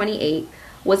 1928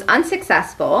 was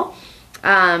unsuccessful.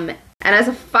 And as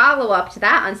a follow-up to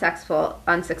that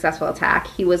unsuccessful attack,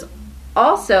 he was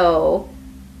also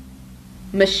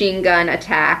machine gun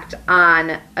attacked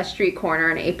on a street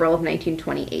corner in April of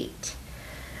 1928.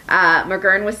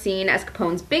 McGurn was seen as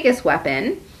Capone's biggest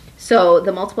weapon, so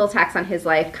the multiple attacks on his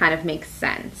life kind of makes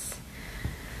sense.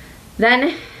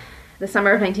 Then the summer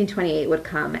of 1928 would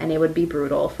come, and it would be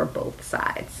brutal for both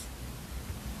sides.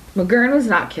 McGurn was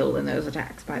not killed in those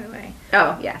attacks, by the way.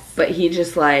 Oh, yes. But he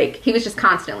just, like... He was just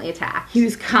constantly attacked. He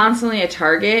was constantly a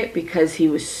target because he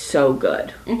was so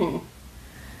good. Mm-hmm.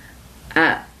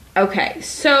 Okay,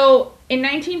 so in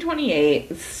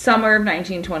 1928, summer of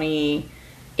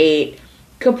 1928,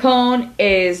 Capone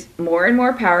is more and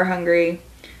more power hungry.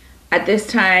 At this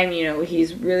time, you know,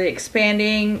 he's really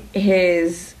expanding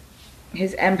his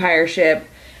empireship,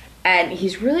 and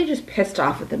he's really just pissed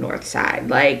off at the North Side.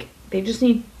 Like, they just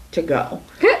need to go.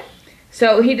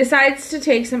 So he decides to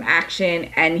take some action,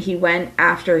 and he went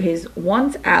after his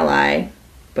once ally,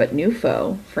 but new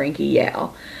foe, Frankie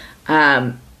Yale.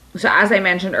 So as I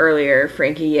mentioned earlier,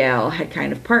 Frankie Yale had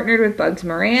kind of partnered with Bugs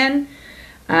Moran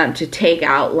to take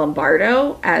out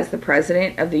Lombardo as the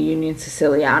president of the Union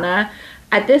Siciliana.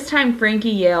 At this time,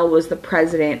 Frankie Yale was the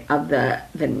president of the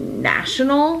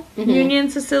National Union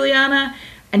Siciliana,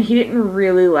 and he didn't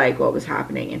really like what was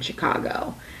happening in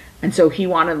Chicago. And so he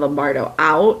wanted Lombardo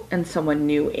out and someone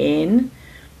new in,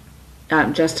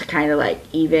 just to kind of, like,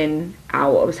 even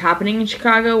out what was happening in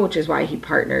Chicago, which is why he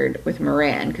partnered with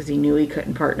Moran, because he knew he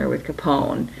couldn't partner with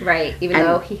Capone. Right, even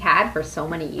though he had for so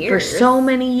many years. For so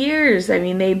many years. I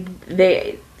mean,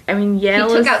 Yale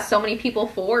he took out so many people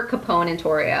for Capone and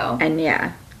Torrio.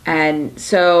 And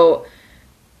so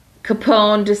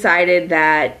Capone decided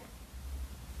that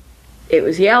it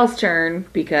was Yale's turn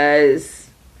because,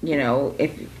 you know,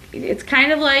 if it's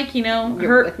kind of like, you know,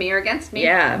 you're with me or against me.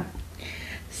 Yeah.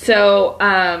 So,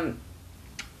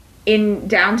 in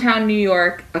downtown New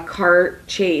York, a car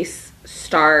chase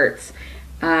starts,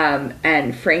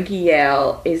 and Frankie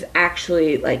Yale is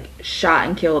actually, like, shot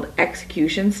and killed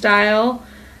execution style,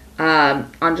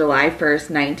 on July 1st,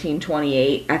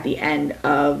 1928, at the end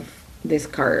of this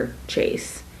car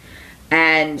chase.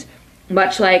 And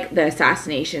much like the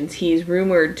assassinations he's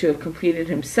rumored to have completed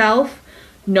himself,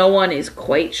 no one is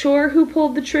quite sure who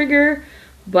pulled the trigger,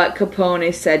 but Capone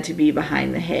is said to be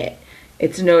behind the hit.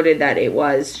 It's noted that it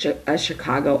was a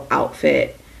Chicago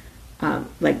outfit,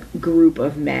 group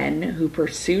of men who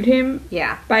pursued him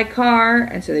by car,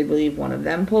 and so they believe one of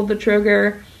them pulled the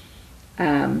trigger.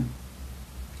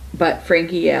 But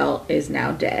Frankie Yale is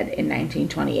now dead in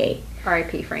 1928.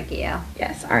 R.I.P. Frankie Yale.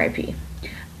 Yes, R.I.P.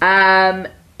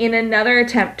 In another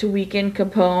attempt to weaken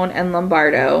Capone and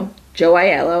Lombardo, Joe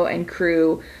Aiello and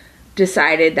crew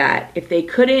decided that if they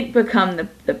couldn't become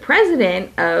the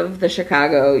president of the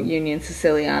Chicago Union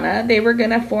Siciliana, they were going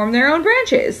to form their own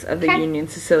branches of the Union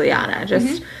Siciliana,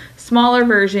 just smaller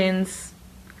versions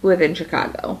within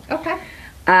Chicago. Okay.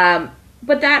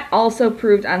 But that also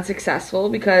proved unsuccessful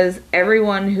because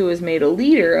everyone who was made a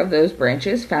leader of those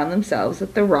branches found themselves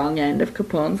at the wrong end of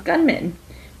Capone's gunmen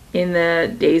in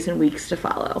the days and weeks to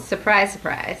follow. Surprise,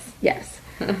 surprise. Yes.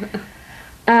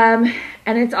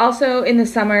 And it's also in the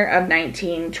summer of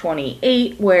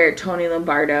 1928 where Tony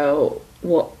Lombardo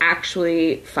will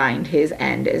actually find his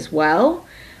end as well.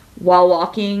 While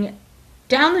walking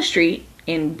down the street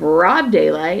in broad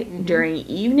daylight during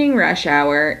evening rush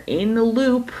hour in the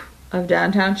Loop of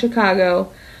downtown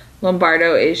Chicago,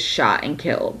 Lombardo is shot and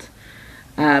killed.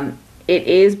 It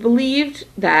is believed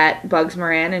that Bugs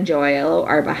Moran and Joe Aiello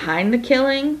are behind the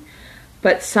killing,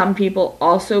 but some people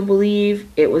also believe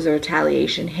it was a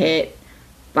retaliation hit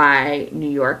by New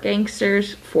York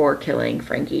gangsters for killing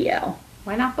Frankie Yale.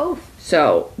 Why not both?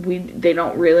 So they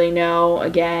don't really know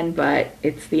again, but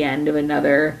it's the end of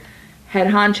another head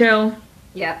honcho.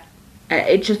 Yep.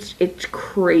 It's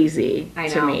crazy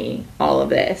to me, all of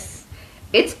this.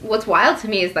 What's wild to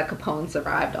me is that Capone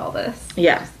survived all this.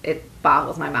 Yeah. It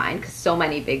boggles my mind because so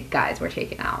many big guys were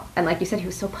taken out. And like you said, he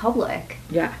was so public.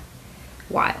 Yeah.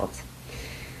 Wild.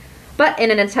 But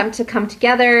in an attempt to come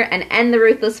together and end the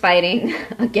ruthless fighting,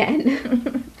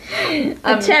 again.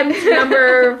 Attempt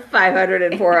number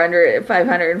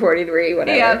 543,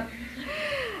 whatever. Yep.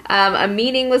 A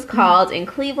meeting was called in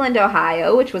Cleveland,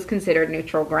 Ohio, which was considered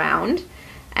neutral ground.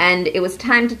 And it was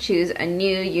time to choose a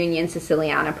new Union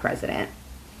Siciliana president.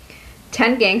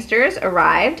 10 gangsters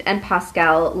arrived, and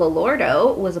Pascal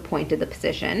Lolordo was appointed the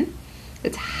position.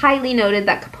 It's highly noted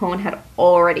that Capone had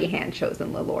already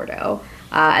hand-chosen Lolordo.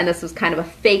 And this was kind of a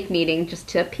fake meeting just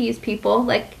to appease people.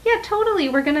 Like, yeah, totally,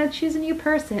 we're going to choose a new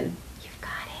person. You've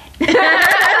got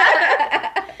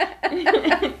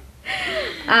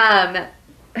it.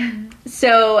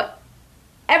 So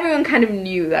everyone kind of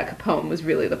knew that Capone was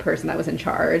really the person that was in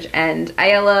charge. And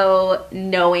Aiello,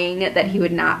 knowing that he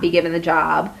would not be given the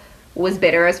job, was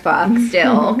bitter as fuck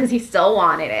still, because he still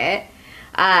wanted it.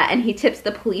 And he tips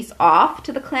the police off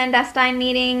to the clandestine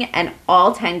meeting, and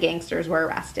all 10 gangsters were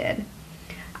arrested.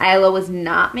 Aiello was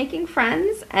not making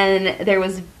friends, and there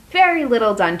was very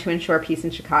little done to ensure peace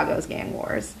in Chicago's gang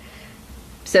wars.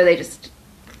 So they just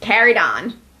carried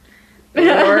on.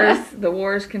 The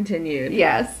wars continued.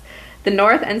 Yes. The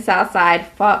North and South Side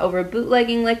fought over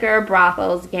bootlegging liquor,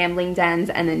 brothels, gambling dens,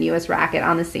 and the newest racket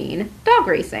on the scene, dog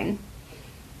racing.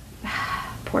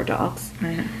 Poor dogs.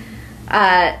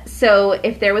 So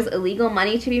if there was illegal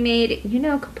money to be made,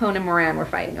 Capone and Moran were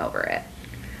fighting over it.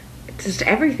 Just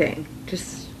everything.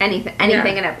 Just anything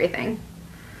and everything.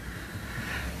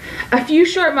 A few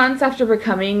short months after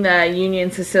becoming the Union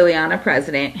Siciliana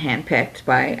president, handpicked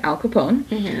by Al Capone,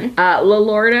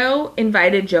 Lolordo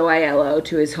invited Joe Aiello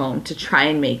to his home to try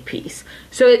and make peace.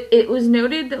 So it was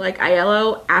noted that, like,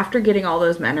 Aiello, after getting all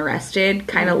those men arrested,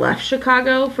 kind of left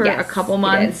Chicago for a couple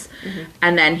months,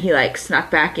 and then he, like,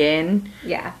 snuck back in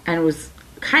and was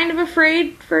kind of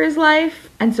afraid for his life.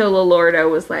 And so Lolordo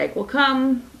was like, well,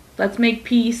 come, let's make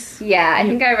peace. Yeah, I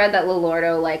think I read that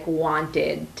Lolordo, like,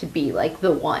 wanted to be, like,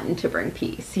 the one to bring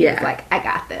peace. He was like, I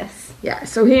got this. Yeah,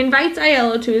 so he invites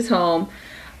Aiello to his home,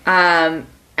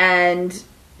 and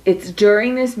it's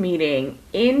during this meeting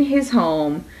in his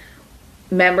home,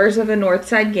 members of the North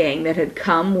Side gang that had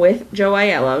come with Joe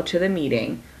Aiello to the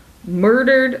meeting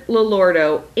murdered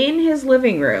Lolordo in his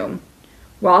living room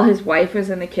while his wife was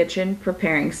in the kitchen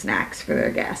preparing snacks for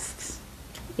their guests.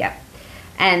 Yep.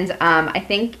 And I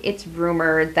think it's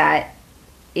rumored that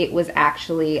it was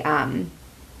actually, was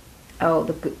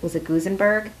it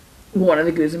Gusenberg? One of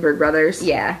the Gusenberg brothers.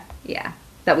 Yeah.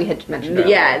 That we had mentioned earlier.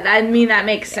 Yeah, I mean, that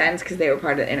makes sense because they were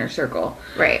part of the inner circle.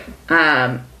 Right.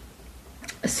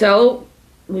 So,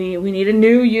 we need a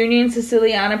new Union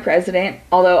Siciliana president,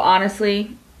 although,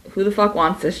 honestly, who the fuck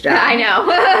wants this job? I know.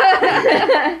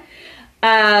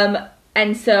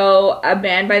 And so, a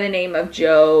man by the name of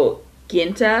Joe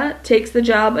Ginta takes the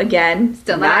job again.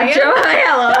 Still not Joe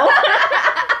Aiello.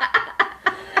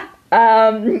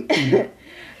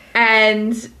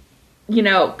 And,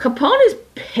 Capone is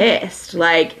pissed.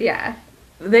 Like,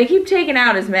 they keep taking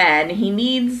out his men. He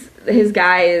needs his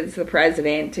guy as the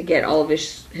president to get all of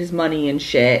his money and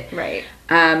shit. Right.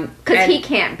 Because he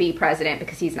can't be president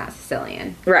because he's not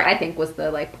Sicilian. Right. I think was the,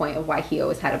 like, point of why he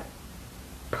always had to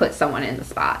put someone in the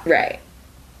spot. Right.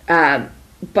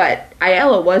 But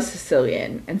Aiello was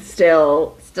Sicilian and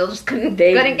still just couldn't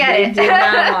get it. They did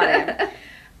not want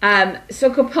him.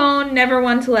 So Capone never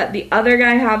wanted to let the other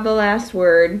guy have the last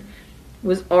word.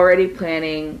 was already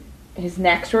planning his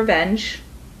next revenge,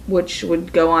 which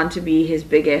would go on to be his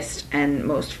biggest and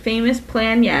most famous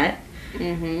plan yet.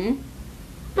 Mm-hmm.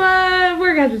 But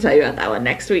we're going to tell you about that one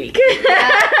next week.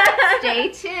 Yeah, stay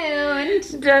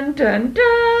tuned. Dun, dun,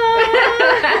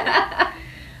 dun.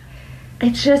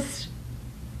 It's just,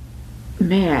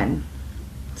 man,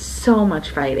 so much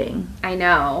fighting. I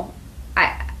know.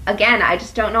 I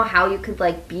just don't know how you could,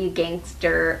 like, be a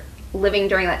gangster living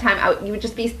during that time. You would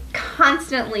just be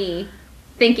constantly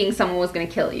thinking someone was going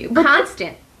to kill you.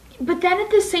 Constant. But then at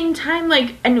the same time,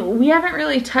 like, and we haven't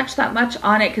really touched that much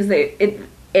on it because it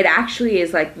actually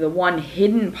is, like, the one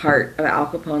hidden part of Al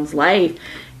Capone's life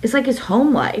is, like, his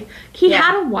home life. He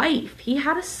had a wife. He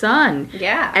had a son.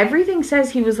 Yeah. Everything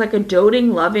says he was, like, a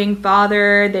doting, loving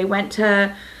father. They went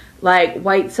to, like,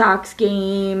 White Sox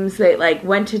games. They, like,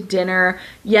 went to dinner.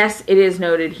 Yes, it is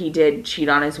noted he did cheat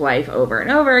on his wife over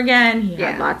and over again. He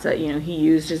had lots of, he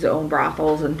used his own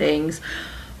brothels and things.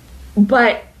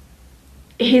 But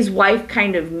his wife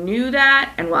kind of knew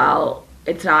that, and while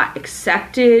it's not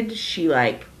accepted, she,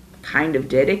 like, kind of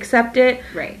did accept it.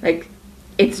 Right. Like,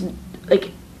 it's, like,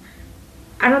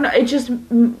 I don't know, it's just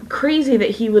crazy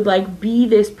that he would, like, be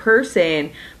this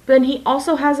person, but then he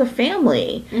also has a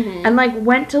family, and, like,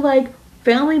 went to, like,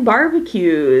 family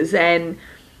barbecues, and,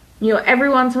 every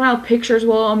once in a while pictures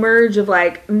will emerge of,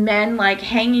 like, men, like,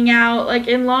 hanging out, like,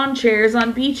 in lawn chairs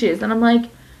on beaches, and I'm like,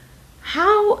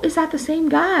 how is that the same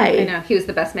guy? I know. He was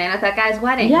the best man at that guy's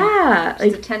wedding. Yeah.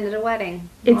 Just attended a wedding.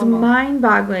 It's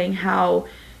mind-boggling how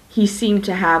he seemed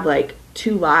to have, like,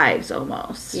 two lives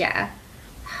almost. Yeah.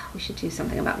 We should do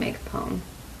something about Meg Capone.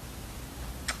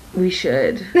 We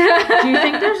should. Do you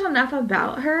think there's enough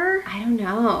about her? I don't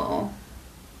know.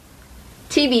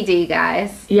 TBD,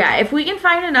 guys. Yeah, if we can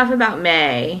find enough about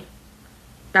May,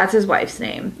 that's his wife's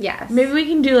name. Yes. Maybe we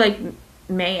can do, like,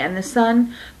 May and the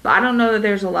son, but I don't know that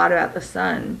there's a lot about the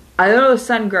son. I know the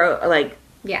son goes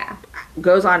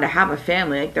on to have a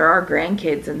family. Like, there are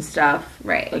grandkids and stuff.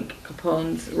 Right. Like,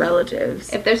 Capone's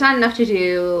relatives. If there's not enough to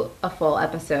do a full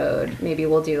episode, maybe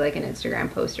we'll do, like, an Instagram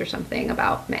post or something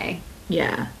about May.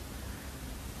 Yeah.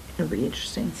 It'll be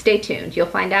interesting. Stay tuned. You'll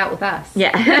find out with us.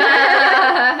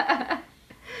 Yeah.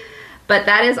 But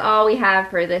that is all we have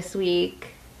for this week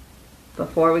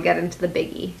before we get into the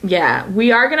biggie. Yeah.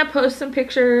 We are going to post some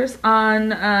pictures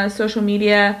on social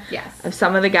media. Yes. Of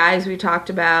some of the guys we talked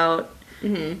about.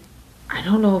 Mm-hmm. I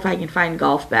don't know if I can find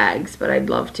golf bags, but I'd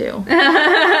love to.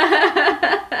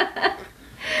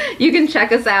 You can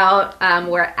check us out.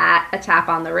 We're at A Tap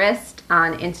on the Wrist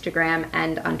on Instagram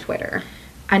and on Twitter.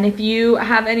 And if you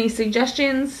have any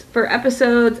suggestions for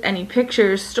episodes, any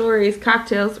pictures, stories,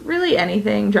 cocktails, really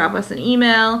anything, drop us an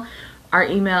email. Our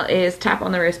email is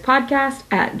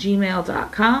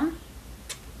taponnthewristpodcast@gmail.com.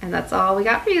 And that's all we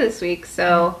got for you this week.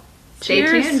 So stay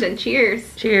tuned and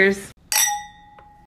cheers. Cheers.